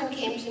horseman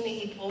came to me,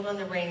 he pulled on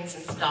the reins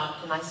and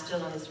stopped, and I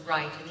stood on his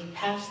right, and he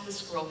passed the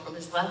scroll from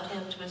his left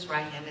hand to his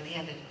right hand and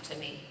handed it to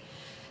me.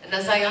 And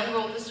as I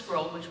unrolled the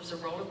scroll, which was a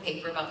roll of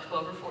paper about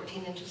 12 or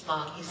 14 inches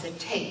long, he said,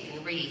 take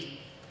and read.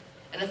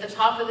 And at the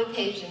top of the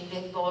page in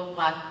big, bold,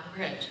 black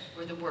print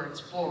were the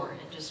words, war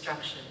and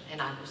destruction,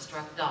 and I was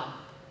struck dumb.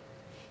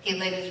 He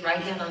laid his right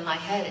hand on my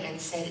head and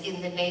said,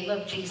 in the name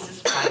of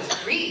Jesus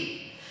Christ, read.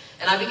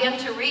 And I began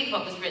to read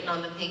what was written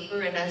on the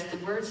paper, and as the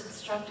words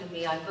instructed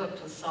me, I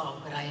looked and saw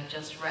what I had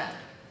just read.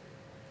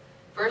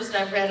 First,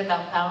 I read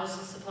about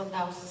thousands upon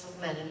thousands of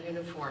men in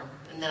uniform,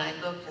 and then I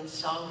looked and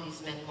saw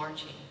these men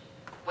marching,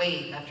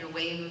 wave after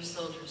wave of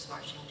soldiers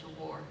marching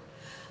to war.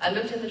 I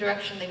looked in the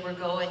direction they were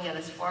going, and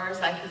as far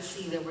as I could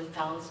see, there were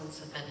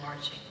thousands of men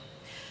marching.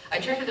 I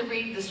turned to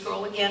read the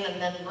scroll again,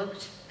 and then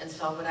looked and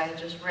saw what I had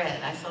just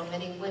read. I saw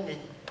many women,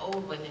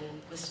 old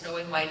women with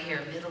snowy white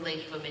hair,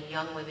 middle-aged women,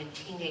 young women,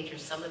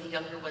 teenagers. Some of the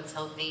younger ones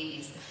held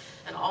babies.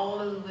 And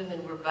all of the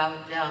women were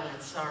bowed down in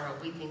sorrow,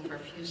 weeping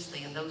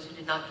profusely. And those who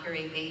did not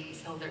carry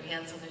babies held their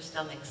hands on their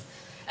stomachs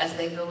as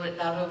they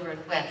bowed over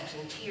and wept,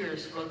 and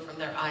tears flowed from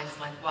their eyes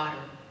like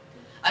water.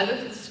 I looked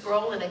at the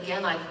scroll, and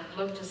again I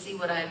looked to see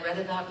what I had read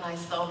about, and I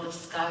saw the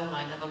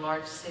skyline of a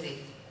large city.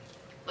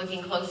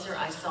 Looking closer,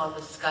 I saw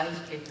the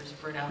skyscrapers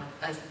burn out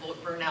as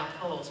burn-out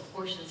poles.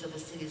 Portions of the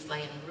cities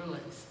lay in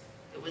ruins.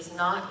 It was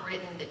not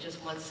written that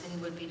just one city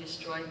would be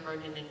destroyed,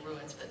 burned, and in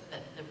ruins, but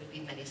that there would be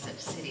many such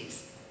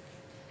cities.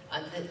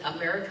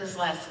 America's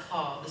last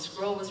call. The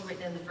scroll was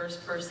written in the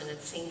first person.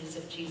 It seemed as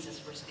if Jesus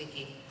were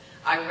speaking.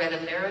 I read,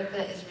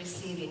 America is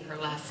receiving her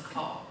last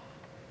call.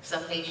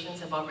 Some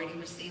nations have already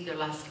received their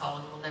last call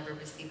and will never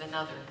receive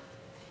another.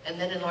 And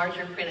then in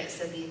larger print it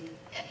said, the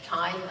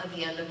time of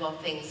the end of all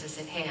things is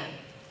at hand.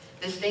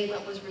 This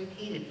statement was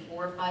repeated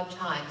 4 or 5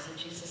 times, and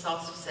Jesus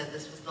also said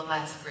this was the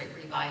last great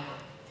revival.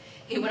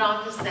 He went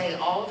on to say,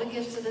 all the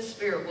gifts of the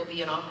Spirit will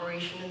be in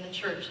operation in the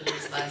church in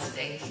these last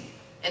days.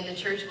 And the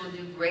church will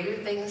do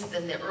greater things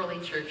than the early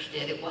church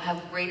did. It will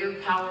have greater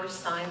power,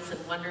 signs,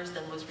 and wonders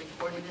than was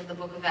recorded in the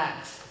book of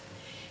Acts.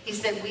 He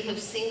said, we have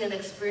seen and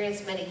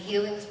experienced many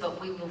healings,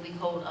 but we will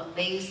behold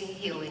amazing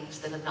healings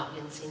that have not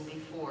been seen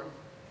before.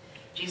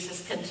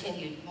 Jesus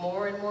continued,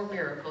 more and more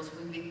miracles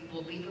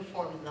will be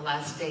performed in the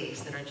last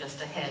days that are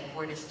just ahead,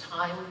 for it is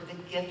time for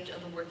the gift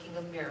of the working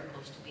of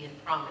miracles to be in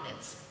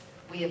prominence.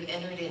 We have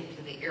entered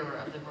into the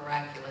era of the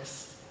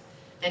miraculous.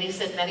 Then he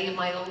said, many of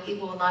my own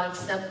people will not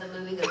accept the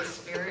moving of the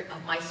Spirit,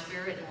 of my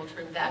Spirit, and will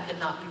turn back and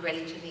not be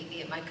ready to meet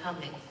me at my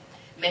coming.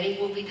 Many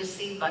will be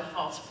deceived by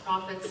false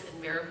prophets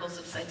and miracles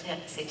of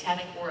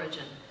satanic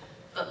origin.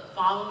 But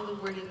follow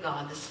the word of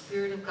God, the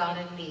Spirit of God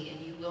in me,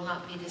 and you will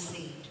not be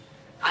deceived.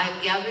 I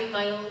am gathering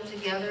my own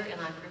together, and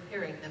I'm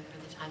preparing them,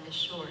 for the time is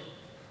short.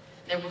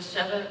 There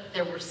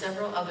were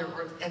several other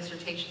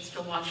exhortations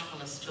to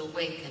watchfulness, to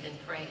awaken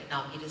and pray and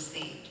not be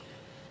deceived.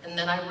 And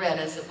then I read,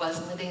 as it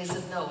was in the days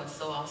of Noah,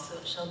 so also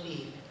it shall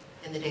be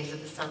in the days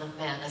of the Son of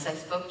Man. As I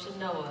spoke to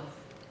Noah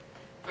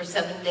for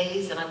 7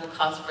 days, and I will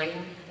cause rain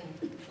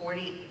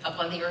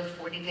upon the earth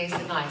 40 days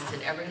and nights,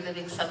 and every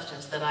living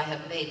substance that I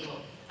have made will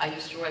I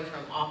destroy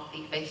from off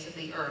the face of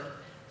the earth.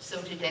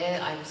 So today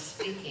I am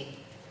speaking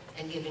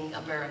and giving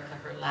America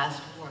her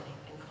last warning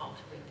and call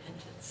to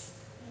repentance.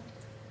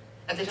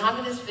 At the time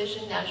of this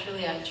vision,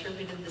 naturally, I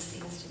interpreted the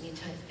scenes to mean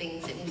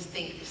things, and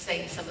he's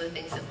saying some of the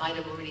things that might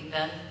have already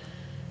been.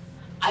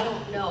 I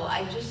don't know.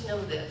 I just know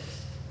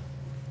this.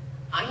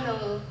 I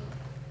know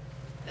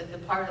that the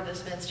part of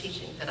this man's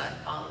teaching that I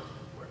followed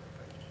worked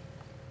for me.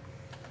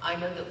 I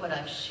know that what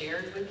I've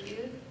shared with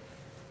you,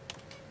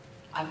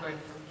 I've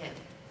learned from him.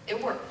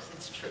 It works.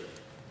 It's true.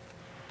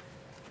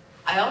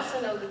 I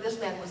also know that this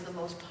man was the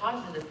most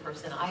positive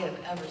person I have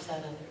ever sat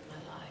under in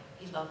my life.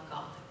 He loved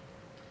God.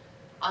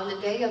 On the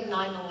day of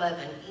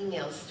 9/11,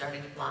 emails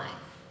started flying.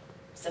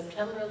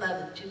 September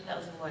 11,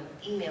 2001,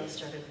 emails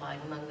started flying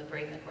among the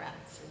Bray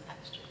McGraths and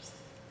pastors,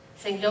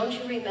 saying, don't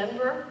you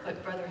remember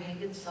what Brother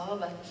Hagin saw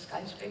about the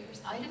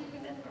skyscrapers? I didn't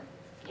remember.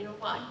 You know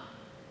why?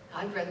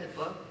 I read the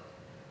book,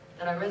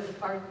 but I read the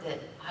part that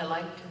I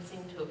liked and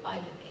seemed to apply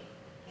to me.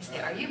 He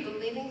said, are you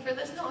believing for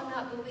this? No, I'm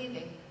not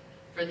believing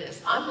for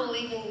this. I'm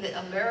believing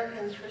that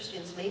American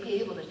Christians may be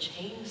able to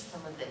change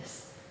some of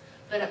this.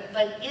 But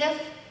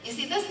if, you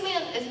see, this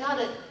man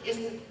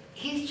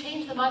he's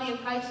changed the body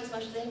of Christ as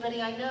much as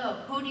anybody I know.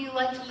 Who do you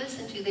like to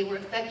listen to? They were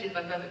affected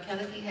by Brother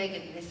Kenneth E.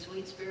 Hagin and his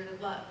sweet spirit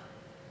of love.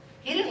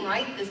 He didn't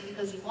write this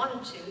because he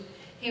wanted to.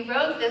 He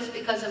wrote this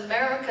because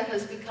America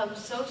has become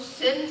so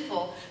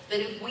sinful that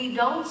if we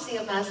don't see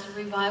a massive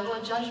revival,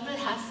 a judgment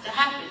has to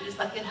happen, just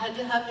like it had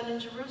to happen in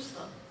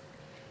Jerusalem.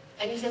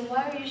 And he said,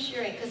 why are you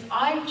sharing? Because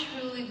I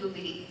truly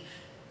believe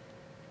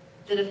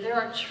that if there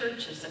are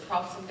churches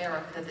across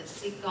America that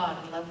seek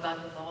God and love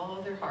God with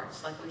all their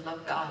hearts, like we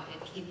love God,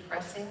 and keep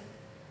pressing,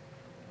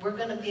 we're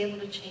going to be able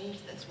to change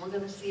this. We're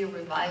going to see a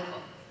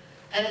revival.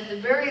 And at the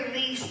very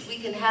least, we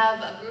can have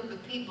a group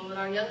of people, and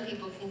our young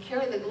people can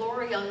carry the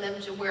glory on them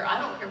to where,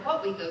 I don't care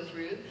what we go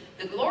through,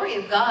 the glory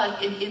of God,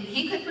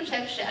 he could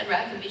protect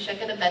Shadrach and Meshach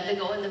and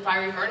Abednego in the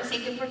fiery furnace.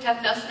 He can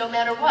protect us no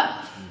matter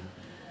what.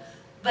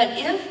 But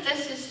if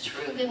this is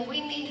true, then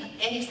we need,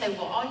 and you say,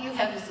 well, all you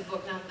have is the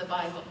book, not the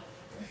Bible.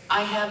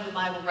 I have the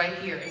Bible right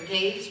here, and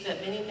Dave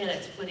spent many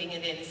minutes putting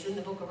it in. It's in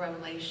the book of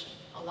Revelation.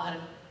 A lot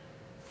of you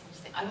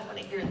say, I don't want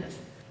to hear this.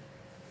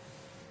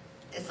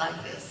 It's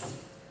like this.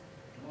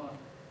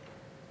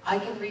 I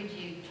can read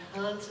you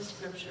tons of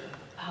scripture,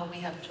 how we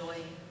have joy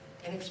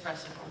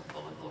inexpressible and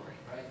full of glory.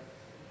 Right.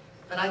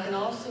 But I can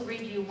also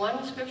read you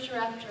one scripture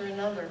after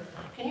another.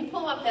 Can you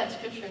pull up that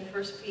scripture in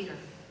 1 Peter?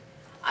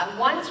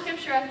 One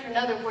scripture after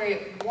another where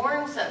it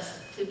warns us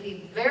to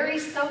be very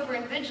sober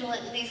and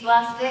vigilant in these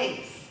last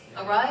days.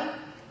 All right?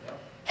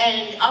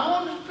 And I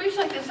won't preach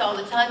like this all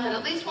the time, but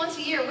at least once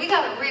a year, we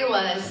got to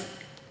realize,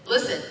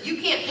 listen,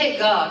 you can't take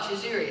God too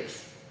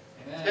serious.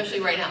 Amen. Especially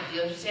right now. Do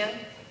you understand?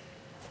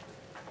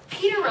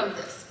 Peter wrote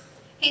this.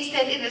 He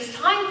said, it is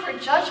time for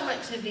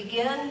judgment to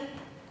begin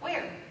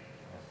where?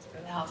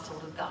 In the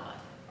household of God.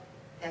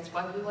 That's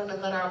why we want to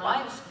let our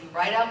lives be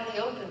right out in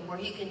the open where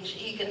he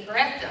can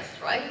correct us,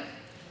 right?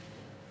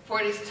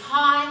 For it is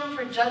time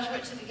for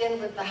judgment to begin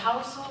with the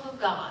household of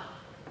God.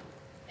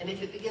 And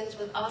if it begins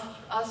with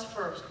us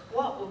first,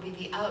 what will be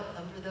the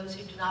outcome for those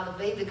who do not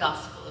obey the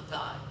gospel of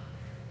God?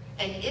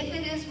 And if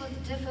it is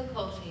with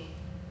difficulty,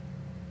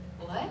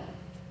 what?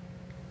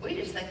 We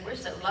just think we're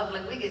so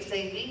lovely, we get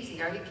saved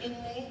easy. Are you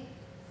kidding me?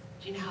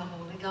 Do you know how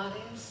holy God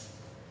is?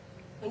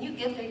 When you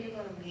get there, you're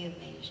going to be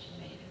amazed you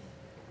made it.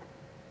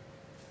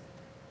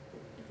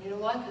 You know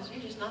why? Because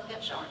you're just not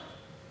that sharp.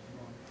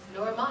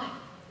 Nor am I.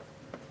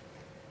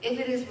 If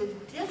it is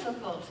with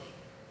difficulty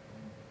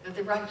that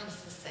the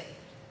righteous is saved,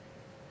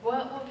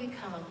 what will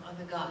become of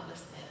the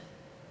godless man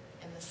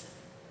and the sinner?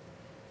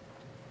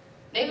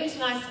 Maybe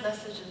tonight's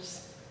message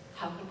is,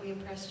 how can we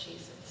impress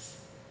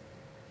Jesus?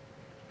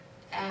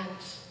 And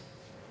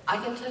I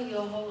can tell you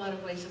a whole lot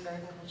of ways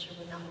American culture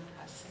would not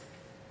impress him.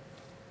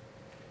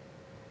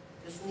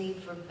 This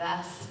need for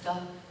vast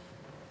stuff.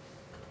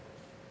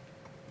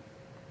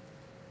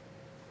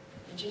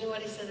 And do you know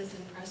what he said he's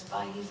impressed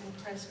by? He's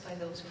impressed by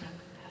those who have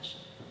compassion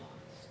for the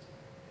lost.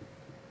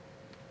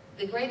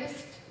 The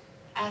greatest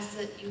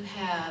asset you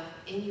have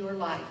in your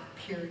life,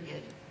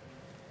 period,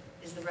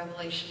 is the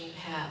revelation you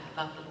have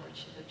about the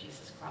Lordship of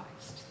Jesus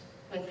Christ.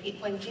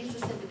 When Jesus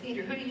said to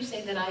Peter, who do you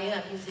say that I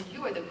am? He said,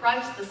 you are the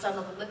Christ, the Son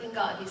of the living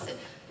God. He said,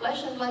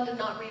 flesh and blood did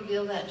not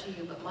reveal that to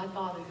you, but my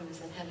Father who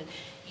is in heaven.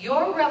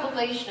 Your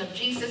revelation of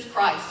Jesus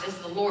Christ as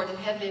the Lord in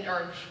heaven and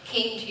earth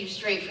came to you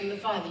straight from the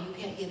Father. You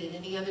can't get it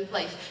any other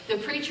place. The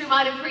preacher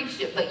might have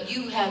preached it, but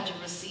you had to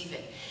receive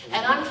it.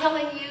 And I'm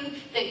telling you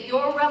that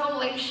your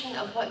revelation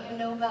of what you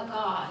know about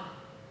God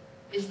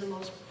is the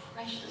most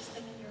precious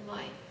thing in your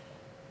life.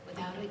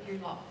 Without it, you're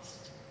lost.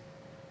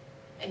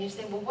 And you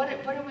say, well, what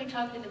are we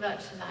talking about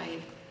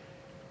tonight?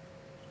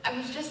 I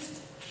was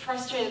just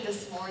frustrated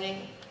this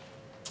morning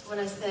when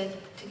I said,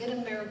 to get a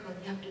miracle,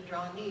 you have to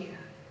draw near.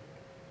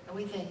 And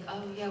we think,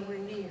 oh, yeah, we're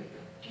near.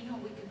 Do you know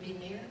we could be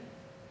near?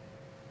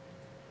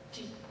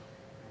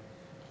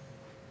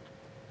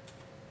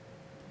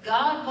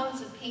 God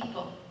wants a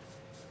people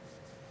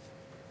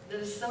that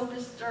is so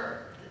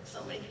disturbed that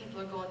so many people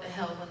are going to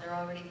hell when they're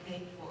already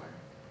paid for.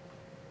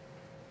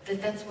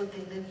 That's what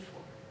they live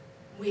for.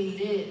 We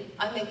live.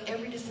 I make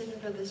every decision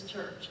for this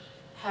church.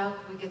 How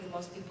can we get the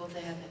most people to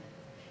heaven?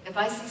 If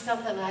I see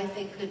something that I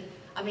think could,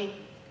 I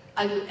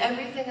do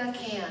everything I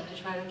can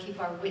to try to keep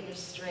our witness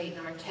straight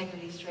and our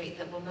integrity straight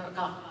that will not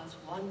cause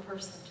one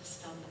person to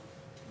stumble.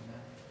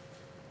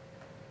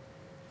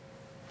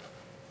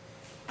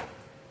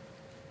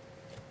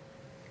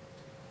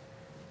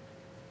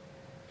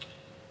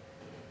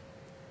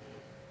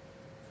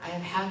 I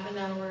have half an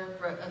hour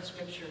of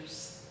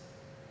scriptures.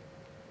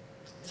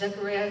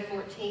 Zechariah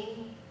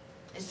 14,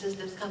 it says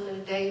there's coming a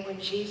day when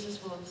Jesus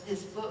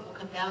his book will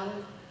come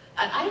down.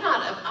 I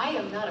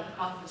am not a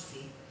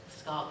prophecy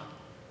scholar.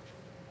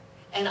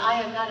 And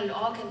I am not at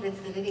all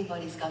convinced that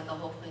anybody's got the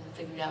whole thing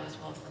figured out as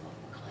well as some of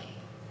them claim.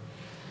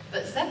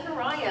 But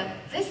Zechariah,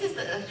 this is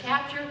a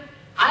chapter,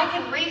 I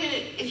can read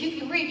it. If you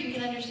can read, you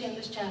can understand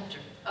this chapter.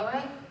 All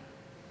right?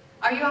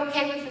 Are you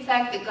okay with the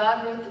fact that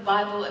God wrote the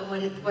Bible and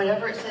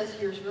whatever it says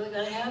here is really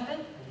going to happen?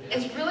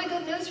 It's really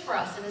good news for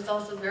us, and it's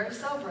also very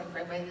sobering for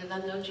everybody that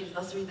doesn't know Jesus.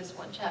 Let's read this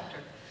one chapter.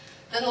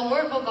 Then the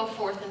Lord will go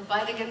forth and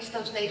fight against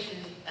those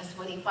nations as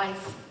when he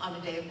fights on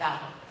a day of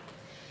battle.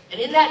 And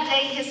in that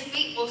day his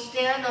feet will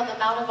stand on the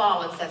Mount of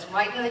Olives, that's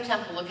right near the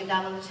temple, looking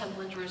down on the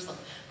temple in Jerusalem,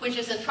 which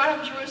is in front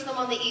of Jerusalem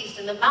on the east.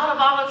 And the Mount of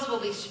Olives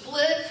will be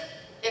split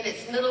in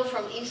its middle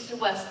from east to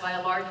west by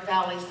a large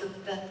valley, so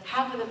that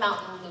half of the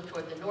mountain will move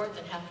toward the north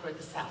and half toward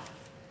the south.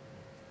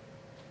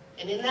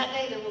 And in that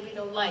day there will be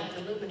no light,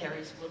 the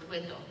luminaries will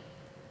dwindle.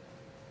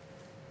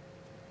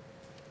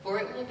 For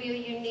it will be a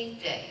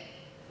unique day,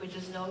 which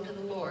is known to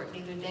the Lord,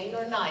 neither day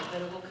nor night,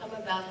 but it will come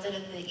about that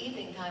at the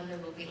evening time there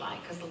will be light,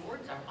 because the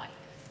Lord's our light.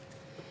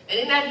 And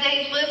in that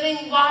day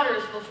living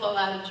waters will flow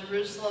out of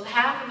Jerusalem,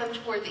 half of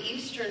them toward the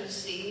eastern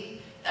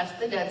sea, that's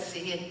the Dead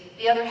Sea, and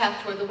the other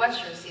half toward the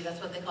western sea,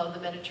 that's what they call the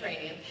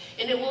Mediterranean.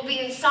 And it will be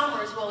in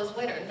summer as well as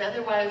winter, and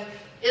otherwise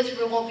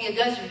Israel won't be a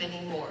desert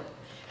anymore.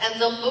 And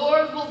the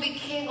Lord will be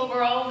king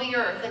over all the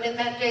earth, and in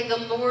that day the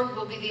Lord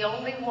will be the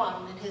only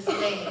one, and his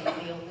name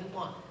the only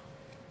one.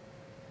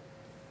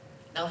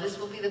 Now this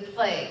will be the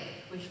plague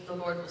which the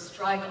Lord will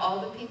strike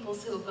all the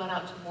peoples who have gone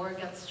out to war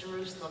against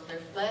Jerusalem. Their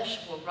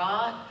flesh will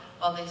rot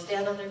while they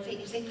stand on their feet.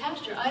 You say,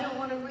 Pastor, I don't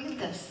want to read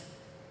this.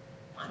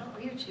 I don't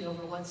read it to you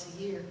over once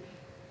a year.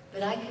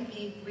 But I could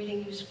be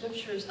reading you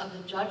scriptures of the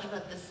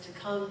judgment that's to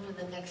come for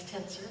the next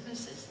 10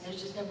 services. And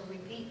there's just never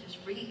repeat, just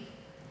read.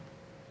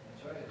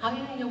 That's right. How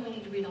many of you know we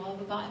need to read all of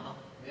the Bible?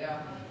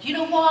 Yeah. Do you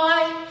know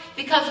why?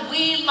 Because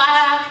we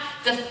lack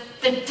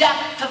the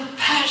depth of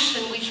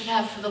passion we should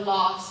have for the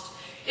lost.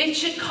 It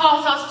should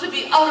cause us to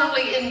be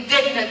utterly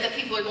indignant that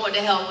people are going to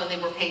hell when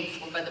they were paid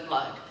for by the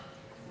blood.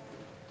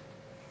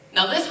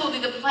 Now this will be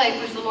the plague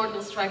which the Lord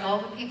will strike all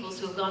the peoples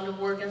who have gone to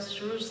war against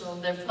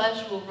Jerusalem. Their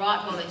flesh will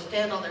rot while they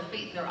stand on their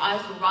feet, and their eyes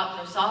will rot in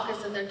their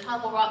sockets, and their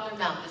tongue will rot in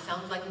their mouth. It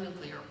sounds like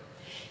nuclear.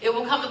 It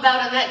will come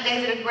about in that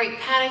day that a great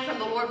panic from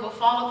the Lord will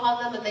fall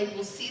upon them, and they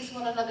will seize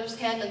one another's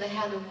hand, and the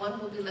hand of one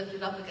will be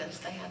lifted up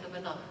against the hand of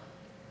another.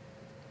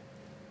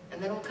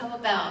 And then it will come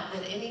about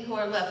that any who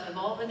are left of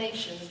all the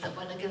nations that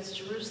went against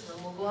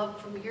Jerusalem will go up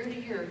from year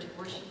to year to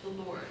worship the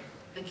Lord,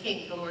 the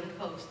King, the Lord of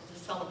hosts, to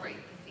celebrate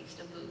the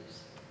Feast of Booths.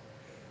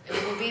 And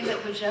it will be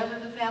that whichever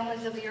the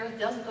families of the earth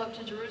doesn't go up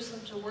to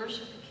Jerusalem to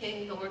worship the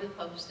King, the Lord of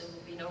hosts, there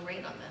will be no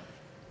rain on them.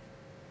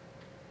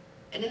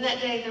 And in that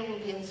day there will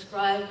be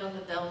inscribed on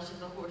the bells of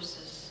the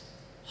horses,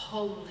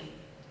 Holy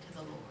to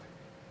the Lord.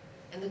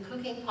 And the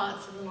cooking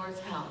pots in the Lord's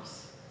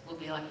house will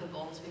be like the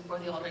bowls before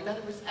the altar. In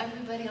other words,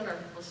 everybody on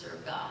earth will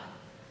serve God.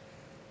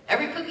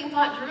 Every cooking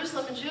pot in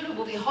Jerusalem and Judah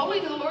will be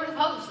holy to the Lord of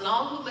hosts, and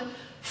all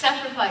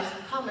Sacrifice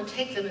will come and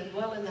take them and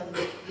dwell in them.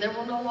 And there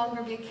will no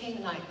longer be a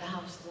Canaanite in the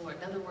house of the Lord.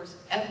 In other words,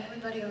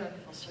 everybody on earth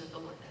will serve the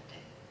Lord that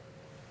day.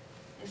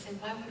 They say,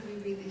 why would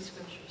we read these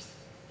scriptures?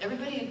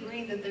 Everybody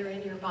agreed that they're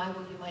in your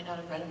Bible. You might not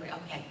have read them.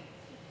 Okay.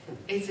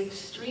 It's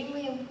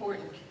extremely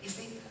important. You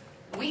see,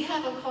 we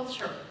have a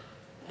culture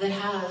that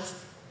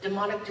has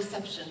demonic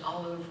deception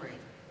all over it.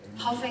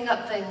 Puffing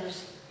up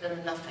things that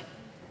are nothing.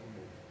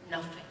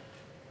 Nothing.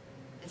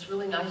 It's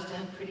really nice to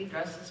have pretty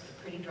dresses,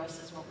 but pretty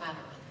dresses won't matter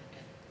on that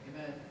day.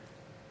 Amen.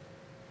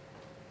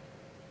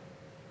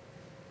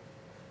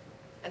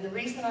 And the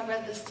reason I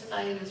read this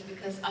tonight is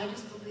because I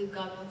just believe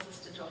God wants us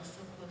to draw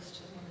so close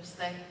to Him and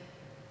say,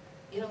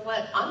 you know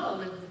what, I'm going to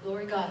live with the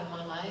glory of God in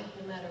my life,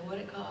 no matter what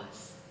it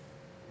costs.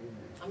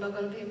 I'm not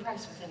going to be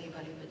impressed with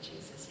anybody but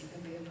Jesus. You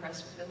can be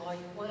impressed with Him all you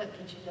want,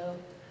 but you know,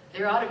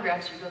 their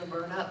autographs you're going to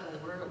burn up,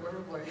 and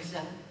where is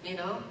that, you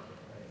know?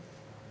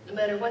 No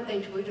matter what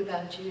they tweet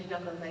about you, you're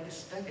not going to make a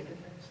speck of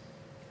difference.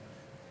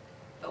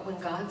 But when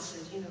God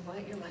says, you know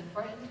what, you're my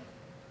friend,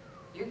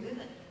 you're good.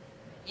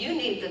 You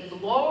need the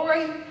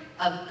glory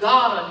of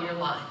God on your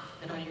life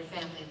and on your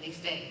family in these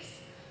days.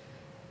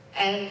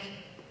 And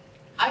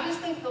I just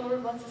think the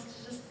Lord wants us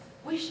to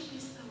we should be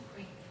so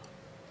grateful.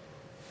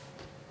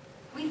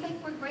 We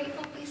think we're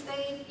grateful these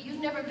days. You've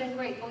never been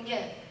grateful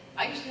yet.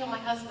 I used to tell my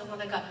husband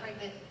when I got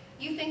pregnant,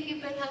 you think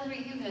you've been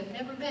hungry? You have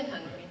never been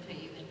hungry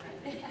until you've been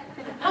pregnant.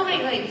 How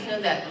many ladies know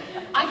that?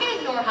 I can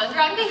ignore hunger.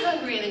 I can be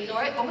hungry and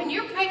ignore it. But when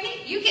you're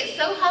pregnant, you get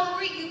so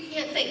hungry you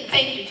can't think.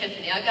 Thank you,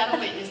 Tiffany. I got a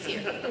witness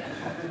here.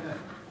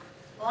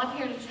 Well, I'm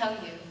here to tell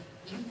you,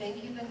 you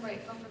think you've been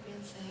grateful for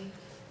being saved?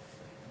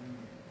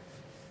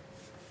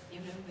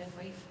 You've never been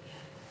grateful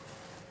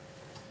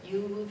yet.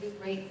 You will be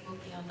grateful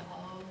beyond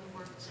all the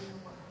words in the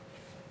world.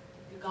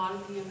 The God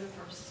of the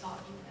universe sought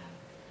you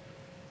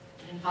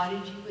out and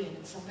invited you in,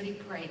 and somebody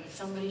prayed,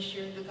 somebody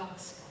shared the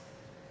gospel.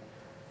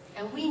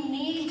 And we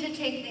need to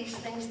take these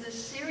things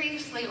this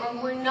seriously,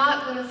 or we're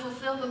not going to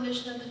fulfill the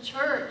mission of the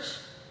church.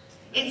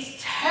 It's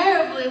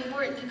terribly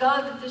important to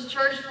God that this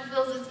church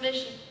fulfills its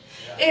mission.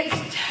 It's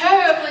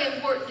terribly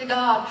important to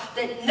God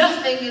that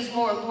nothing is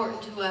more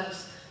important to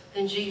us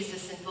than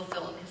Jesus and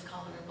fulfilling His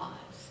call in our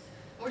lives.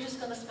 We're just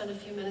going to spend a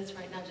few minutes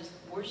right now just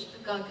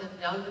worshiping God, come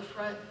down to the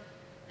front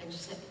and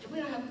just say, we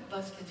don't have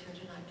bus kids here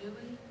tonight, do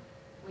we?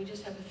 We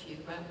just have a few,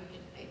 right? We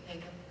can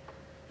take them.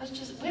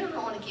 We don't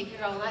want to keep you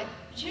here all night.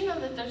 But you know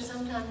that there's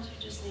sometimes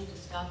you just need to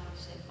stop and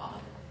say,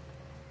 Father,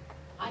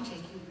 I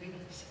take you really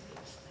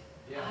seriously.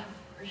 Yeah. I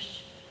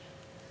appreciate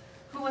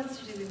you. Who wants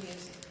to do the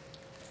music?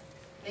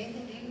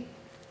 Nathan, do you?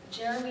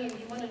 Jeremy, if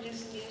you want to do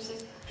some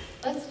music,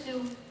 let's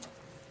do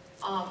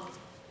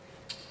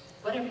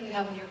whatever you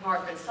have in your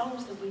heart, but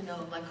songs that we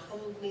know, like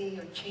Hold Me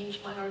or Change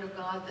My Heart, of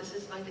God, This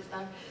Is My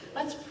Desire.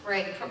 Let's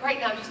pray. Right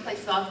now, just play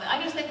softly.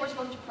 I just think we're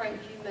supposed to pray a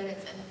few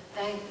minutes and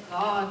thank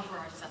God for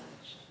our salvation.